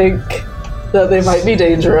also think that they might be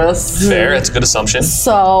dangerous. Fair, that's a good assumption.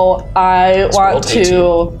 So I want rolled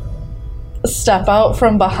to step out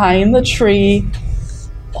from behind the tree,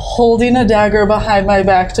 holding a dagger behind my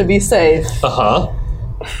back to be safe.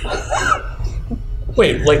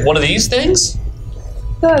 Wait, like one of these things?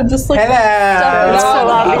 Yeah, just like Hello. stepping So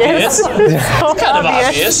out. obvious. It's kind of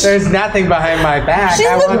obvious. There's nothing behind my back. She's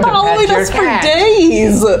I been want to following pet your us for cat.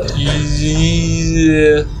 days.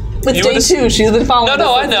 Yeah. It's You day would 2. She's been following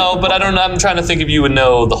No, us. I know, but I'm trying to think if you would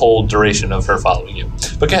know the whole duration of her following you.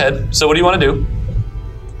 But go ahead. So what do you want to do?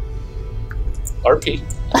 RP.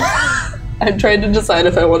 I'm trying to decide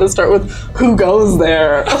if I want to start with who goes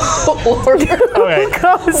there or Okay.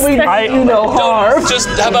 we do no harm. Just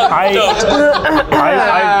how about don't?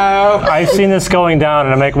 I've seen this going down,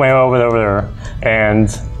 and I make my way over there, and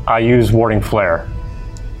I use Warding Flare.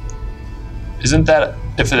 Isn't that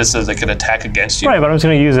if it says like an attack against you? Right, but I'm just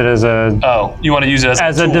going to use it as a Oh, you want to use it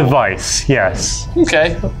as a tool. device. Yes.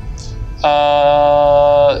 Okay.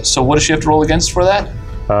 So what does she have to roll against for that?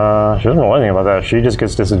 She doesn't know anything about that. She just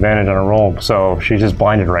gets disadvantage on a roll, so she's just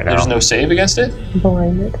blinded right now. There's no save against it?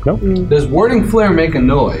 Nope. Does warding flare make a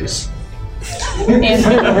noise?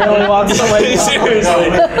 Andrew really wants to wake up.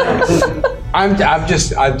 Seriously. I'm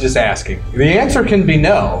just asking. The answer can be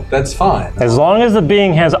no. That's fine. As long as the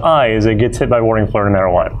being has eyes, it gets hit by Warding Flare no matter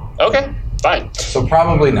what. Okay, fine. So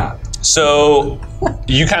probably not. So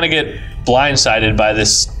you kind of get blindsided by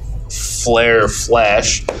this flare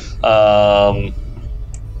flash.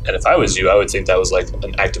 And if I was you, I would think that was like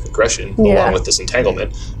an act of aggression along with this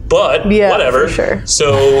entanglement. But whatever. For sure.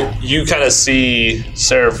 So you kind of see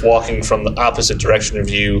Seraph walking from the opposite direction of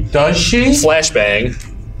you. Does she? Flashbang.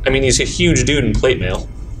 I mean, he's a huge dude in plate mail.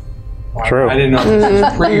 True. I didn't know if it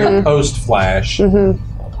was pre or post flash.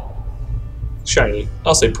 Shiny.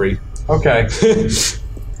 I'll say pre. Okay.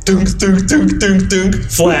 Dunk, dunk, dunk, dunk, dunk.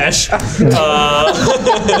 Flash.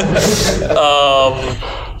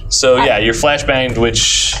 So yeah, you're flashbanged,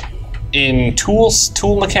 which in tool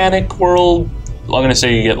mechanic world, I'm gonna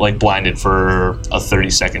say you get like blinded for a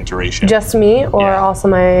 30-second duration. Just me, or Yeah. also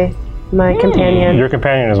my companion? Your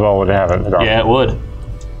companion as well would have it. Yeah, it would.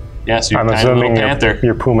 Yeah, so you're I'm kind of a assuming little panther.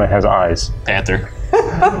 your puma has eyes. Panther.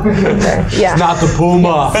 Yeah, Not the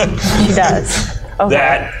puma. she does. Okay.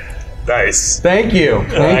 That. Nice. Thank you.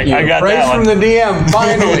 Thank you. I got Praise that from one. the DM.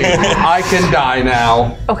 Finally, I can die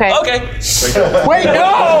now. Okay. Okay. Wait,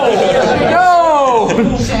 no!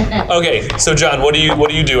 No! Okay. So John, what do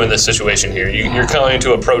you do in this situation here? You're going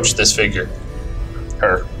to approach this figure.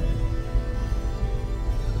 Her.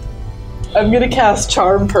 I'm gonna cast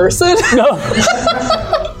Charm Person.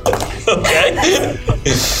 Okay.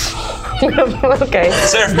 Okay.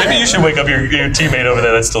 Seraph, maybe you should wake up your teammate over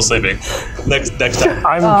there that's still sleeping. Next time.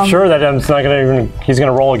 I'm sure that it's not going to he's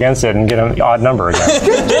going to roll against it and get an odd number again.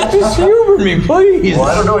 Just humor me, please. Well,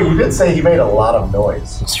 I don't know. You did say he made a lot of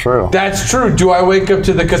noise. It's true. That's true. Do I wake up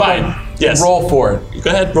to the Fine. Yes. Roll for it.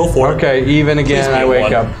 Go ahead, roll for it. Okay, even again, Please be I wake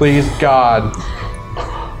one. up. Please, God.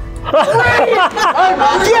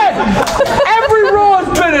 Every roll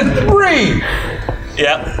has been a 3.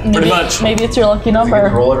 Yeah, pretty much. Maybe it's your lucky You number.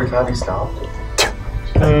 roll every time he stopped.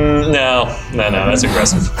 No, that's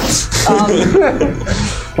aggressive.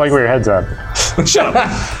 Like where your head's at. Shut up.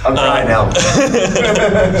 I'm trying now.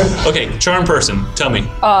 Okay, charm person, tell me.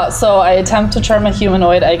 So I attempt to charm a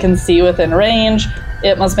humanoid I can see within range.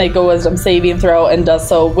 It must make a wisdom saving throw and does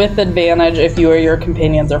so with advantage if you or your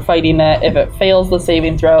companions are fighting it. If it fails the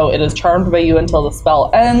saving throw, it is charmed by you until the spell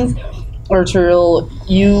ends, or till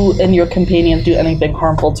you and your companions do anything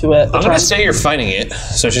harmful to it. I'm gonna say you're fighting it,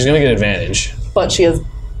 so she's gonna get advantage. But she has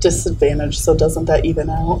disadvantage, so doesn't that even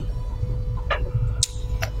out?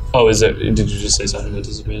 Oh, is it? Did you just say something about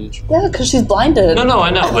disadvantage? Yeah, because she's blinded. No, I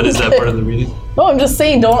know, but is that part of the reading? No, I'm just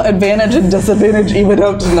saying, don't advantage and disadvantage even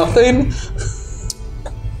out to nothing.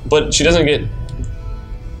 But she doesn't get.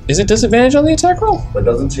 Is it disadvantage on the attack roll? But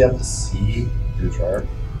doesn't she have to see your chart?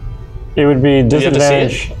 It would be Do you have to see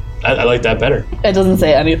disadvantage. it? I like that better. It doesn't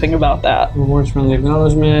say anything about that. Rewards from the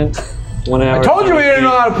acknowledgement. 1 hour. I told you we didn't know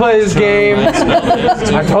how to play this game.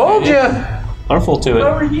 I told you. Powerful to it.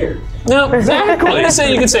 Over here. No, exactly.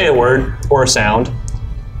 You can say a word or a sound.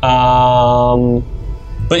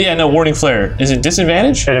 But yeah, no, warding flare. Is it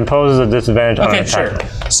disadvantage? It imposes a disadvantage on Okay, an attack.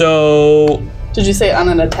 sure. So, Did you say on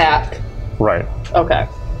an attack? Right. Okay.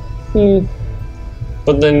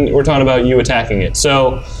 but then we're talking about you attacking it.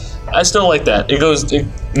 So, I still like that. It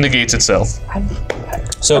negates itself.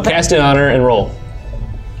 So cast it on her and roll.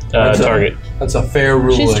 Target. That's a fair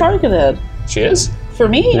ruling. She's targeted. She is? For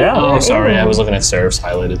me? Yeah. Oh, sorry. I was looking at Seraph's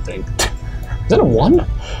highlighted thing. Is that a 1?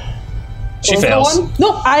 She Was there fails. one?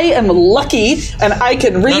 No, I am lucky, and I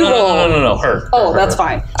can reroll. No. Her. Oh, that's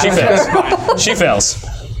fine. She fails. She fails.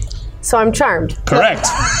 So I'm charmed. Correct.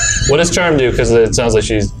 What does charm do? Because it sounds like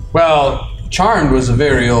she's. Well, Charmed was a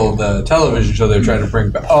very old television show they're trying to bring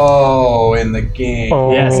back. Oh, in the game.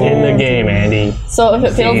 Yes, in the game, Andy. So if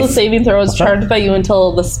it fails the saving throw, it's charged by you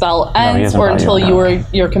until the spell ends, hasn't or brought until you you or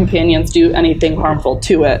your companions do anything harmful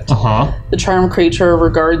to it. The charmed creature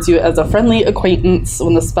regards you as a friendly acquaintance.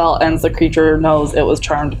 When the spell ends, the creature knows it was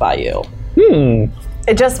charmed by you.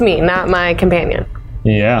 It's just me, not my companion.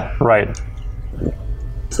 Yeah. Right.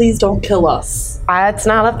 Please don't kill us. It's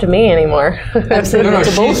not up to me anymore. I'm saying it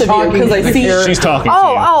to both of you because I see your. She's talking.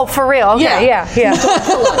 Oh, for real? Okay, yeah.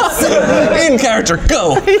 In character,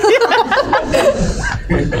 go.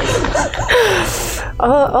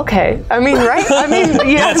 Oh, okay. I mean, right? I mean,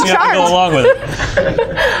 you have Yes, you have to go charmed. along with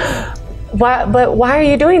it. But why are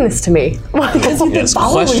you doing this to me? Because you've been Yes,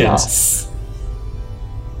 following questions. us.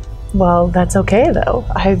 Well, that's okay though.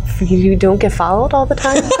 You don't get followed all the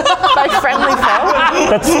time by friendly foe.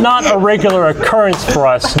 That's not a regular occurrence for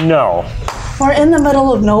us, no. We're in the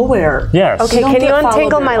middle of nowhere. Yes. Okay, don't can you get followed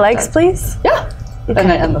untangle very my legs, often. please? Yeah. And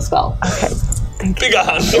I end the spell. Okay. Be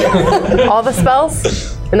gone. All the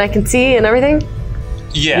spells, and I can see and everything.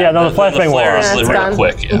 Yeah, no, the flashbang flare wall. is Yeah, it's real gone.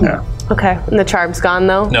 quick. Yeah. Okay, and the charm's gone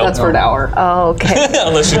though. No, That's for an hour. Oh, okay.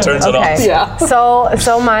 unless she turns it Okay. off. Yeah.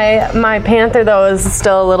 So my panther though is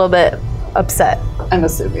still a little bit upset. I'm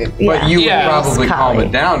assuming. But you Yeah. would probably calm Collie.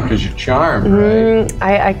 it down because you're charmed, right?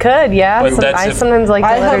 I could, yeah. But that's I if- sometimes like to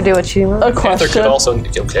I let her have do what she wants. A Panther could question. also.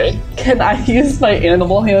 Okay. Can I use my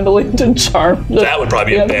animal handling to charm the That would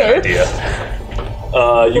probably be a bad panther?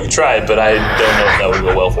 idea. You could try it, but I don't know if that would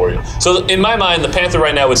go well for you. So in my mind, the panther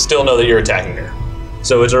right now would still know that you're attacking her.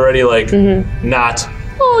 So it's already like not.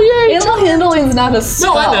 Oh, yeah. Animal handling is not a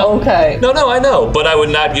spell. No, I know. Okay. No, I know, but I would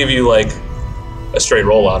not give you like a straight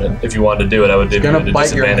roll on it. If you wanted to do it, I would give you Gonna a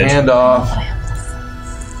bite your disadvantage. hand off.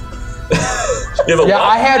 You have a Yeah, what?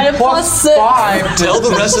 I had I have plus +6. 5. Tell the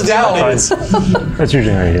rest of the audience. That's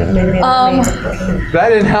usually how you do it. That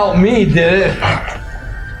didn't help me, did it?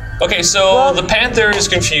 Okay, so the panther is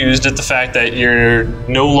confused at the fact that you're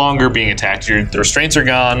no longer being attacked. The restraints are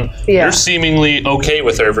gone. Yeah. You're seemingly okay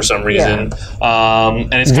with her for some reason,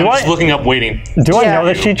 and it's kind of just looking up, waiting. Do I Yeah. know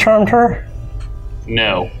that she charmed her?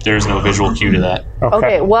 No, there's no visual cue to that.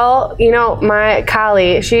 Okay, well, my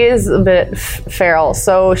collie, she is a bit feral,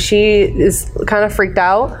 so she is kind of freaked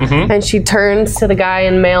out, and she turns to the guy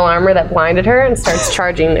in mail armor that blinded her and starts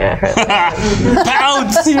charging at her.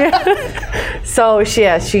 Pounce! So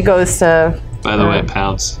she goes to. By the way,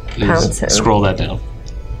 pounce. Pounce him. Scroll that down.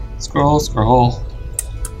 Scroll.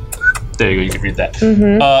 There you go, you can read that.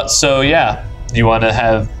 So yeah, you want to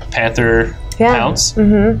have panther Yeah. pounce?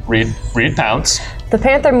 Read pounce. The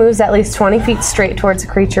panther moves at least 20 feet straight towards the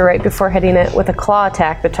creature right before hitting it with a claw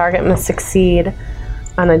attack. The target must succeed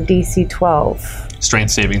on a DC 12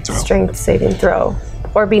 Strength saving throw. strength saving throw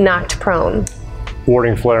or be knocked prone.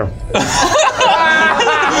 Warding flare.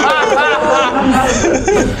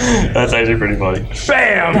 That's actually pretty funny.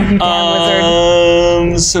 Bam!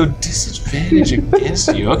 So disadvantage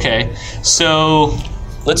against you. Okay. So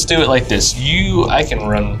let's do it like this. I can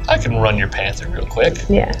run your panther real quick.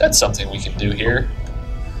 Yeah. That's something we can do here.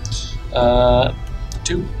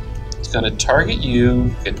 2. It's gonna target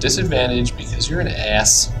you, get disadvantage because you're an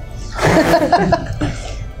ass.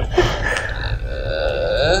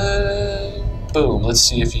 Boom. Let's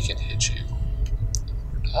see if he can hit you.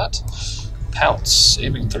 Not. Pounce.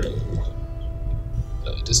 Saving throw.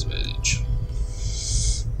 Disadvantage.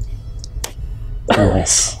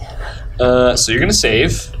 Nice. So you're gonna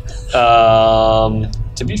save.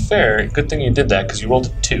 To be fair, good thing you did that because you rolled a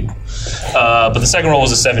 2. But the second roll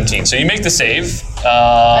was a 17. So you make the save.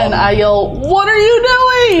 And I yell, "What are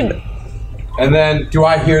you doing?" And then, do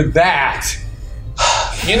I hear that?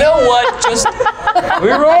 You know what? Just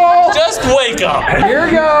Reroll! just wake up. Here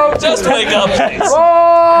we go! Just wake up, please.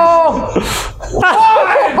 Oh!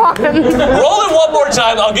 Roll it one more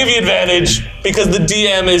time. I'll give you advantage because the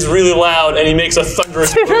DM is really loud and he makes a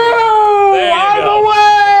thunderous. There you Out of go. the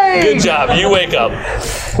way! Good job. You wake up.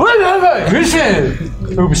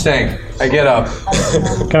 Hoobastank. I get up.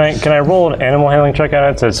 Can I roll an animal handling check at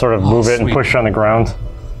it to sort of move it and sweet. push it on the ground?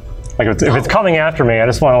 Like if it's coming after me, I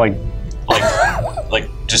just want to Like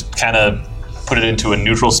just kind of put it into a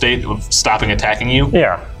neutral state of stopping attacking you.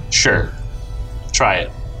 yeah. Sure. Try it.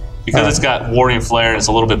 Because it's got Warring Flare and it's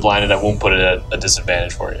a little bit blinded, I won't put it at a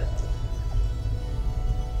disadvantage for you.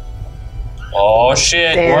 Oh,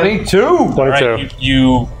 shit. Damn. 22! All 22. right,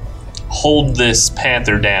 you hold this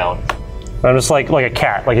panther down. I'm just like a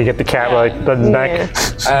cat. Like you get the cat like the neck.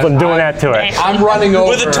 I'm doing that to it. I'm running over.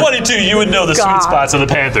 With a 22, you would know the sweet spots of the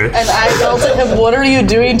panther. And I yelled at him, "What are you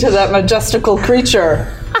doing to that majestical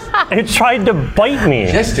creature?" It tried to bite me.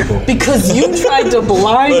 Mystical. Because you tried to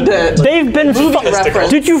blind it. They've been. reference.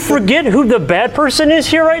 Did you forget who the bad person is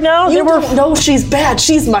here right now? You don't know she's bad.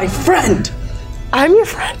 She's my friend. I'm your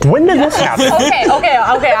friend. When did this happen?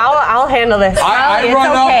 Okay. I'll handle this. I It's run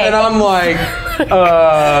okay. up and I'm like,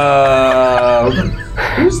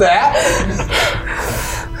 who's that?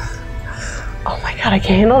 Oh my god, I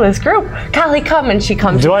can't handle this group. Callie, come, and she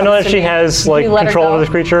comes. Do I know that to she me. has Can like you let her control go? over this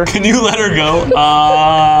creature? Can you let her go?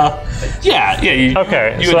 Yeah.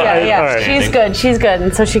 Okay, You so would have Yeah, all right. she's good,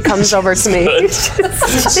 and so she comes over to me.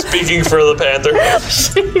 Speaking for the panther.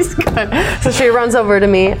 She's good. So she runs over to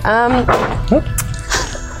me.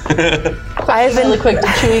 I've Really been quick, did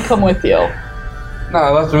Chewie come with you? No, I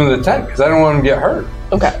left him in the tent because I don't want him to get hurt.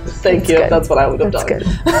 Okay, thank you. good. That's what I would have That's done.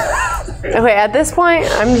 good. Okay, at this point,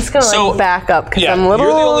 I'm just gonna So, back up because Yeah, I'm a little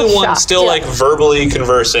you're the only one shocked. still like verbally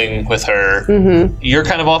conversing with her. Mm-hmm. You're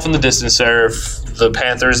kind of off in the distance there. The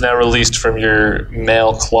panther is now released from your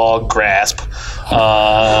male claw grasp.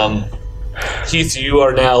 Heath, you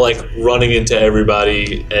are now like running into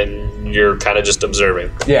everybody, and you're kind of just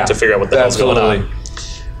observing to figure out what the hell's going on.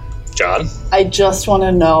 John? I just want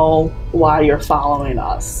to know why you're following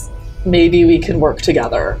us. Maybe we can work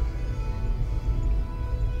together.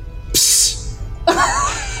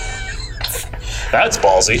 That's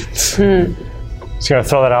ballsy. Just gonna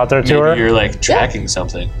throw that out there to her. Maybe you're like tracking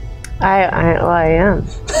something. I am.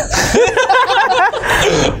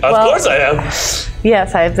 Of course I am.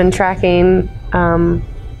 Yes, I've been tracking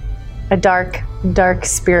a dark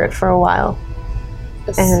spirit for a while,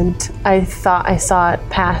 and I thought I saw it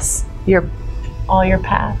pass all your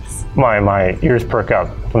paths. My ears perk up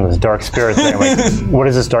from this dark spirit thing. Like, what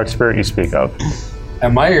is this dark spirit you speak of?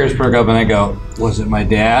 And my ears perk up and I go, was it my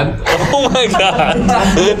dad? Oh my god.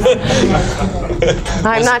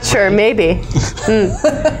 I'm not sure. Maybe.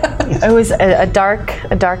 It was a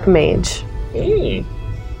dark mage.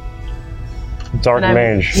 Dark And I'm-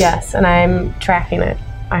 mage. Yes, and I'm tracking it.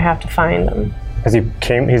 I have to find him. Has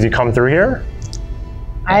he come through here?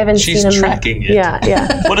 I haven't She's seen him. tracking it. Yeah.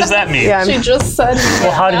 What does that mean? Yeah, She just said.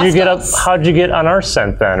 Well, how did you get up? How'd you get on our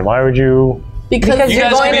scent then? Why would you? Because You you're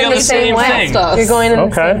guys going could be in on the the same same way. thing. You're going in the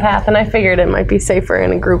Okay. same path, and I figured it might be safer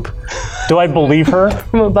in a group Do I believe her?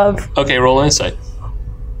 from above. Okay, roll insight.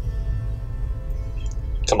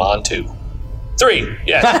 Come on, 2. 3.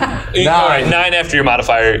 Yeah. All right, 9 after your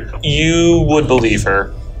modifier. You would believe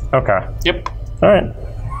her. Okay. Yep. All right.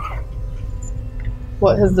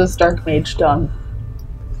 What has this dark mage done?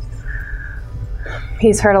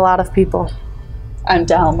 He's hurt a lot of people. I'm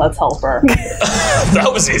down. Let's help her. That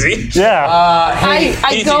was easy. Yeah. Hey,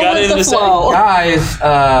 I Heath, go you got with anything the to say? flow. guys,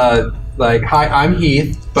 hi, I'm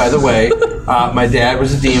Heath, by the way. My dad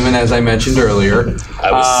was a demon, as I mentioned earlier.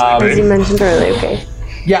 I was As you sleeping. mentioned earlier, okay.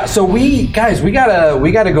 Yeah, so we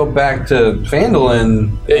gotta go back to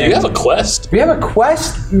Phandalin. Yeah, you have a quest. We have a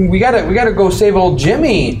quest. We gotta go save old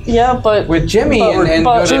Jimmy Yeah, but with Jimmy But- and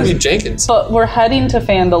but- go to Jimmy Jenkins. but we're heading to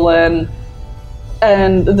Phandalin,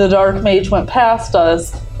 and the dark mage went past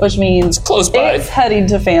us, which means close by. it's heading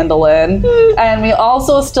to Phandalin. And we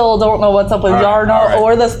also still don't know what's up with All right, Yarno all right.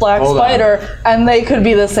 or this black Hold on. spider, and they could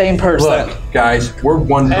be the same person. Look, guys, we're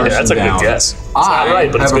one person Hey, that's a down. good guess. It's I not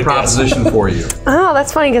right, but it's have a a good guess. proposition for you. Oh,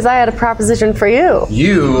 that's funny because I had a proposition for you.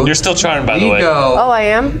 You're still charmed, by the we way. Go, Oh, I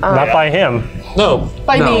am? Not by him, No.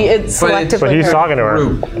 By No, me, it's but selective. but he's with her. talking to her.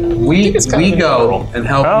 group. We it's kind of go general. and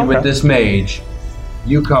help Oh, you with okay. this mage.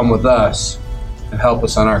 You come with us and help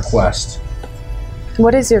us on our quest.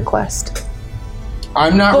 What is your quest?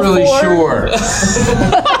 I'm not really Before- sure.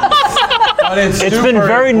 But it's It's super been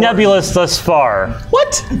very important. nebulous thus far.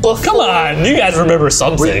 What? Come on, you guys remember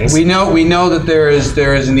some things. We know that there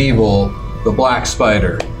is an evil, the black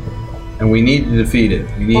spider, and we need to defeat it.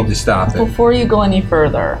 We need to stop it. Before you go any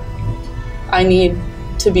further, I need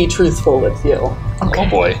to be truthful with you. Oh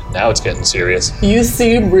boy, now it's getting serious. You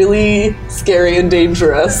seem really scary and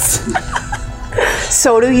dangerous.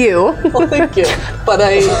 So do you. Well, thank you. But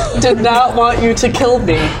I did not want you to kill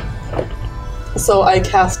me. So I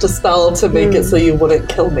cast a spell to make it so you wouldn't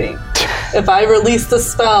kill me. If I release the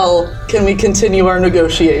spell, can we continue our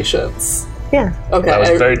negotiations? Yeah. Okay, That was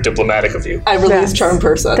I very diplomatic of you. released Yes. Charm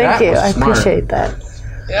Person. Thank That you. was I smart. appreciate that.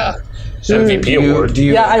 Yeah. MVP award.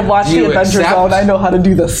 Yeah, I watched the Adventure Zone. I know how to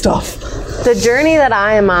do this stuff. The journey that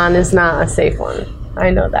I am on is not a safe one. I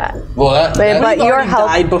know that. Well, that But your Already help.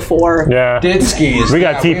 died before. Yeah. did skis. We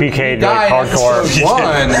got TPK'd, like, hardcore.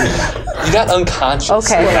 One. You got unconscious.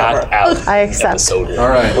 Okay. Knocked out. I accept. Episode. All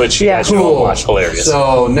right. Which you Yeah. guys should all watch. Hilarious.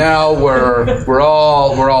 So now we're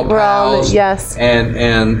all pals. yes.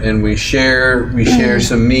 And we share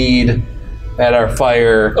some mead at our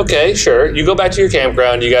fire. Okay, sure. You go back to your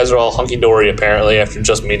campground. You guys are all hunky-dory, apparently, after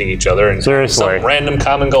just meeting each other and Seriously. some random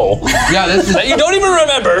common goal Yeah, this is that you don't even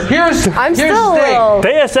remember. I'm here's still the a thing. little.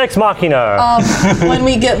 Deus Ex Machina. When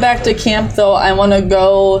we get back to camp, though, I want to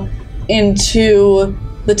go into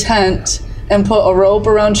the tent and put a rope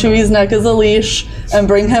around Chewy's neck as a leash and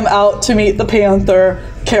bring him out to meet the panther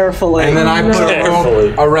carefully. And then I put a Carefully.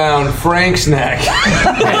 rope around Frank's neck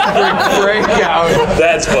and bring Frank out.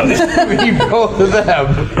 That's funny. We both of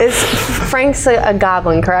them. Is Frank's a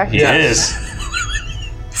goblin, correct? He is.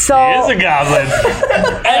 So He is a goblin.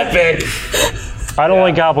 Epic. I don't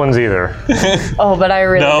like goblins either. oh, but I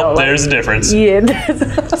really No, don't. there's a difference.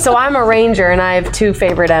 So I'm a ranger, and I have 2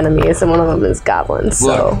 favorite enemies, and one of them is goblins.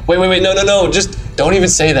 So Look. Wait, no. Just don't even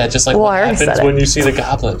say that. Just like Well, what I already happens said it. when you see the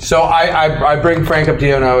goblin. So I bring Frank up to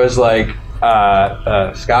you and I was like,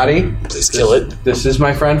 Scotty, Please kill it. this is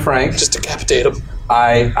my friend Frank. Just decapitate him.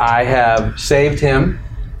 I have saved him.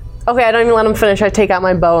 okay, I don't even let him finish. I take out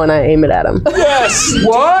my bow and I aim it at him. Yes.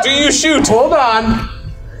 What? Do you shoot? Hold on.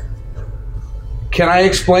 Can I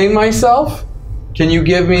explain myself? Can you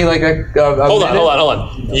give me like a Hold minute?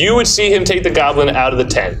 on. You would see him take the goblin out of the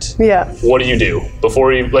tent. Yeah. What do you do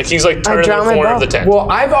before he he's like turning draw the my corner of bow. the tent? Well,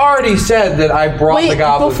 I've already said that I brought the Wait,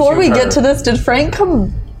 goblin before to we her. get to this, did Frank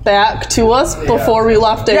come back to us before we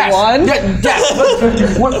left day Yes, one?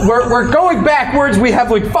 yes. We're going backwards. We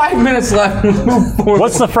have like 5 minutes left to move forward.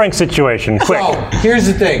 What's the Frank situation? Quick. So, here's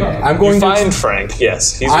the thing. I'm going You to find Frank.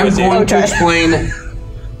 Yes, he's I'm with you. going to Okay. explain.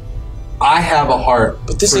 I have a heart.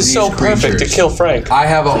 But this for is these so perfect to creatures. kill Frank. I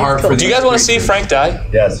have a heart for Do you guys want to see Frank die?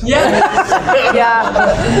 Yes. Yeah.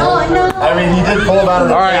 I mean, he did pull him out of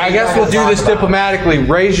the All right, I guess we'll do this diplomatically.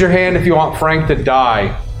 Raise your hand if you want Frank to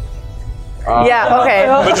die. Yeah, okay.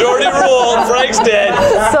 Majority rule. Frank's dead.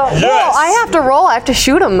 So, well, I have to roll. I have to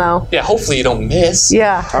shoot him, though. Yeah, hopefully you don't miss.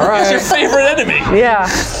 Yeah. All He's your right. favorite enemy. Yeah.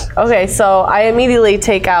 Okay, so I immediately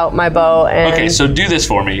take out my bow and. Okay, so do this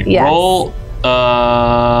for me. Yes. Roll.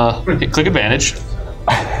 Click advantage.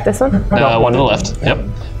 This one? One to the left. Yep.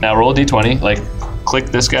 Now roll a d20. Like, click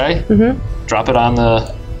this guy. Mm-hmm. Drop it on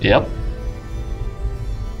the. Yep.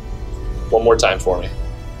 One more time for me.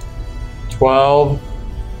 12.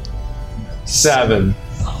 7.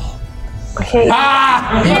 Okay. He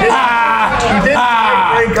did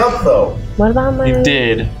break up, though. What about my. You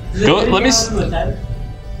did. Go. Let me.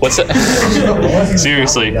 What's that?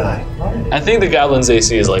 Seriously, I think the goblin's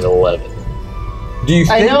AC is like 11. Do you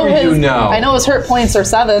I think know or his. you know? I know his hurt points are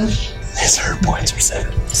 7. His hurt points are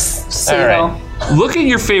 7. So All right. Look at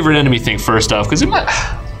your favorite enemy thing first off, because it might.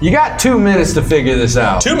 You got 2 minutes to figure this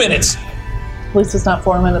out. 2 minutes. at least it's not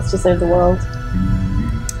 4 minutes to save the world.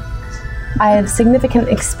 I have significant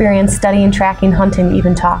experience studying, tracking, hunting,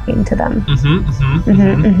 even talking to them.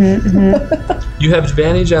 You have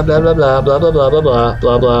advantage. Blah blah blah blah blah blah blah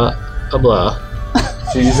blah blah blah blah.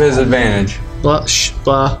 She just says advantage. Blah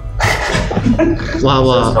blah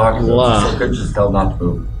blah blah blah. Could just tell not to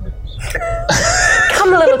move.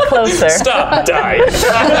 Come a little closer. Stop. Die.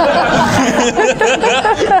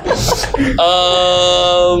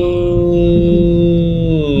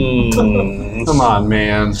 Come on,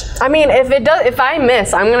 man. I mean, if I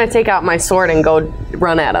miss, I'm gonna take out my sword and go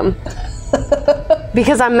run at him.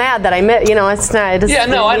 Because I'm mad that I missed. You know, it's not. It doesn't- Yeah,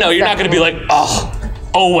 no, I know. You're not going to be like,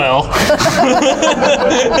 oh well.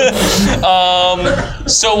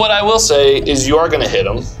 So what I will say is you are going to hit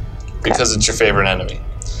him because it's your favorite enemy.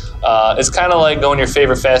 It's kind of like going to your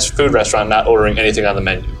favorite fast food restaurant, not ordering anything on the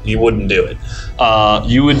menu. You wouldn't do it.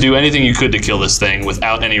 You would do anything you could to kill this thing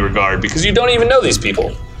without any regard because you don't even know these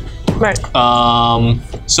people. Right.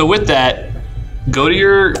 So with that, go to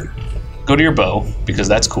your bow because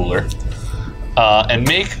that's cooler, and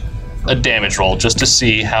make a damage roll just to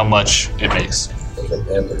see how much it makes.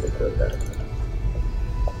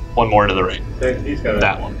 One more to the right.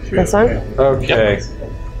 That one. This one? Okay.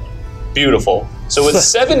 Beautiful. So with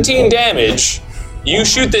 17 damage, you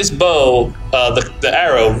shoot this bow, the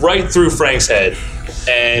arrow, right through Frank's head,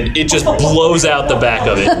 and it just blows out the back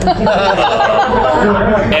of it.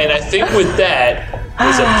 And I think with that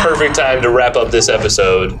is a perfect time to wrap up this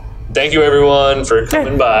episode. Thank you everyone for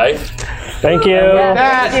coming by. Thank you.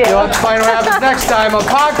 That, you'll have to find out what happens next time on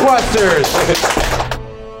Podquesters.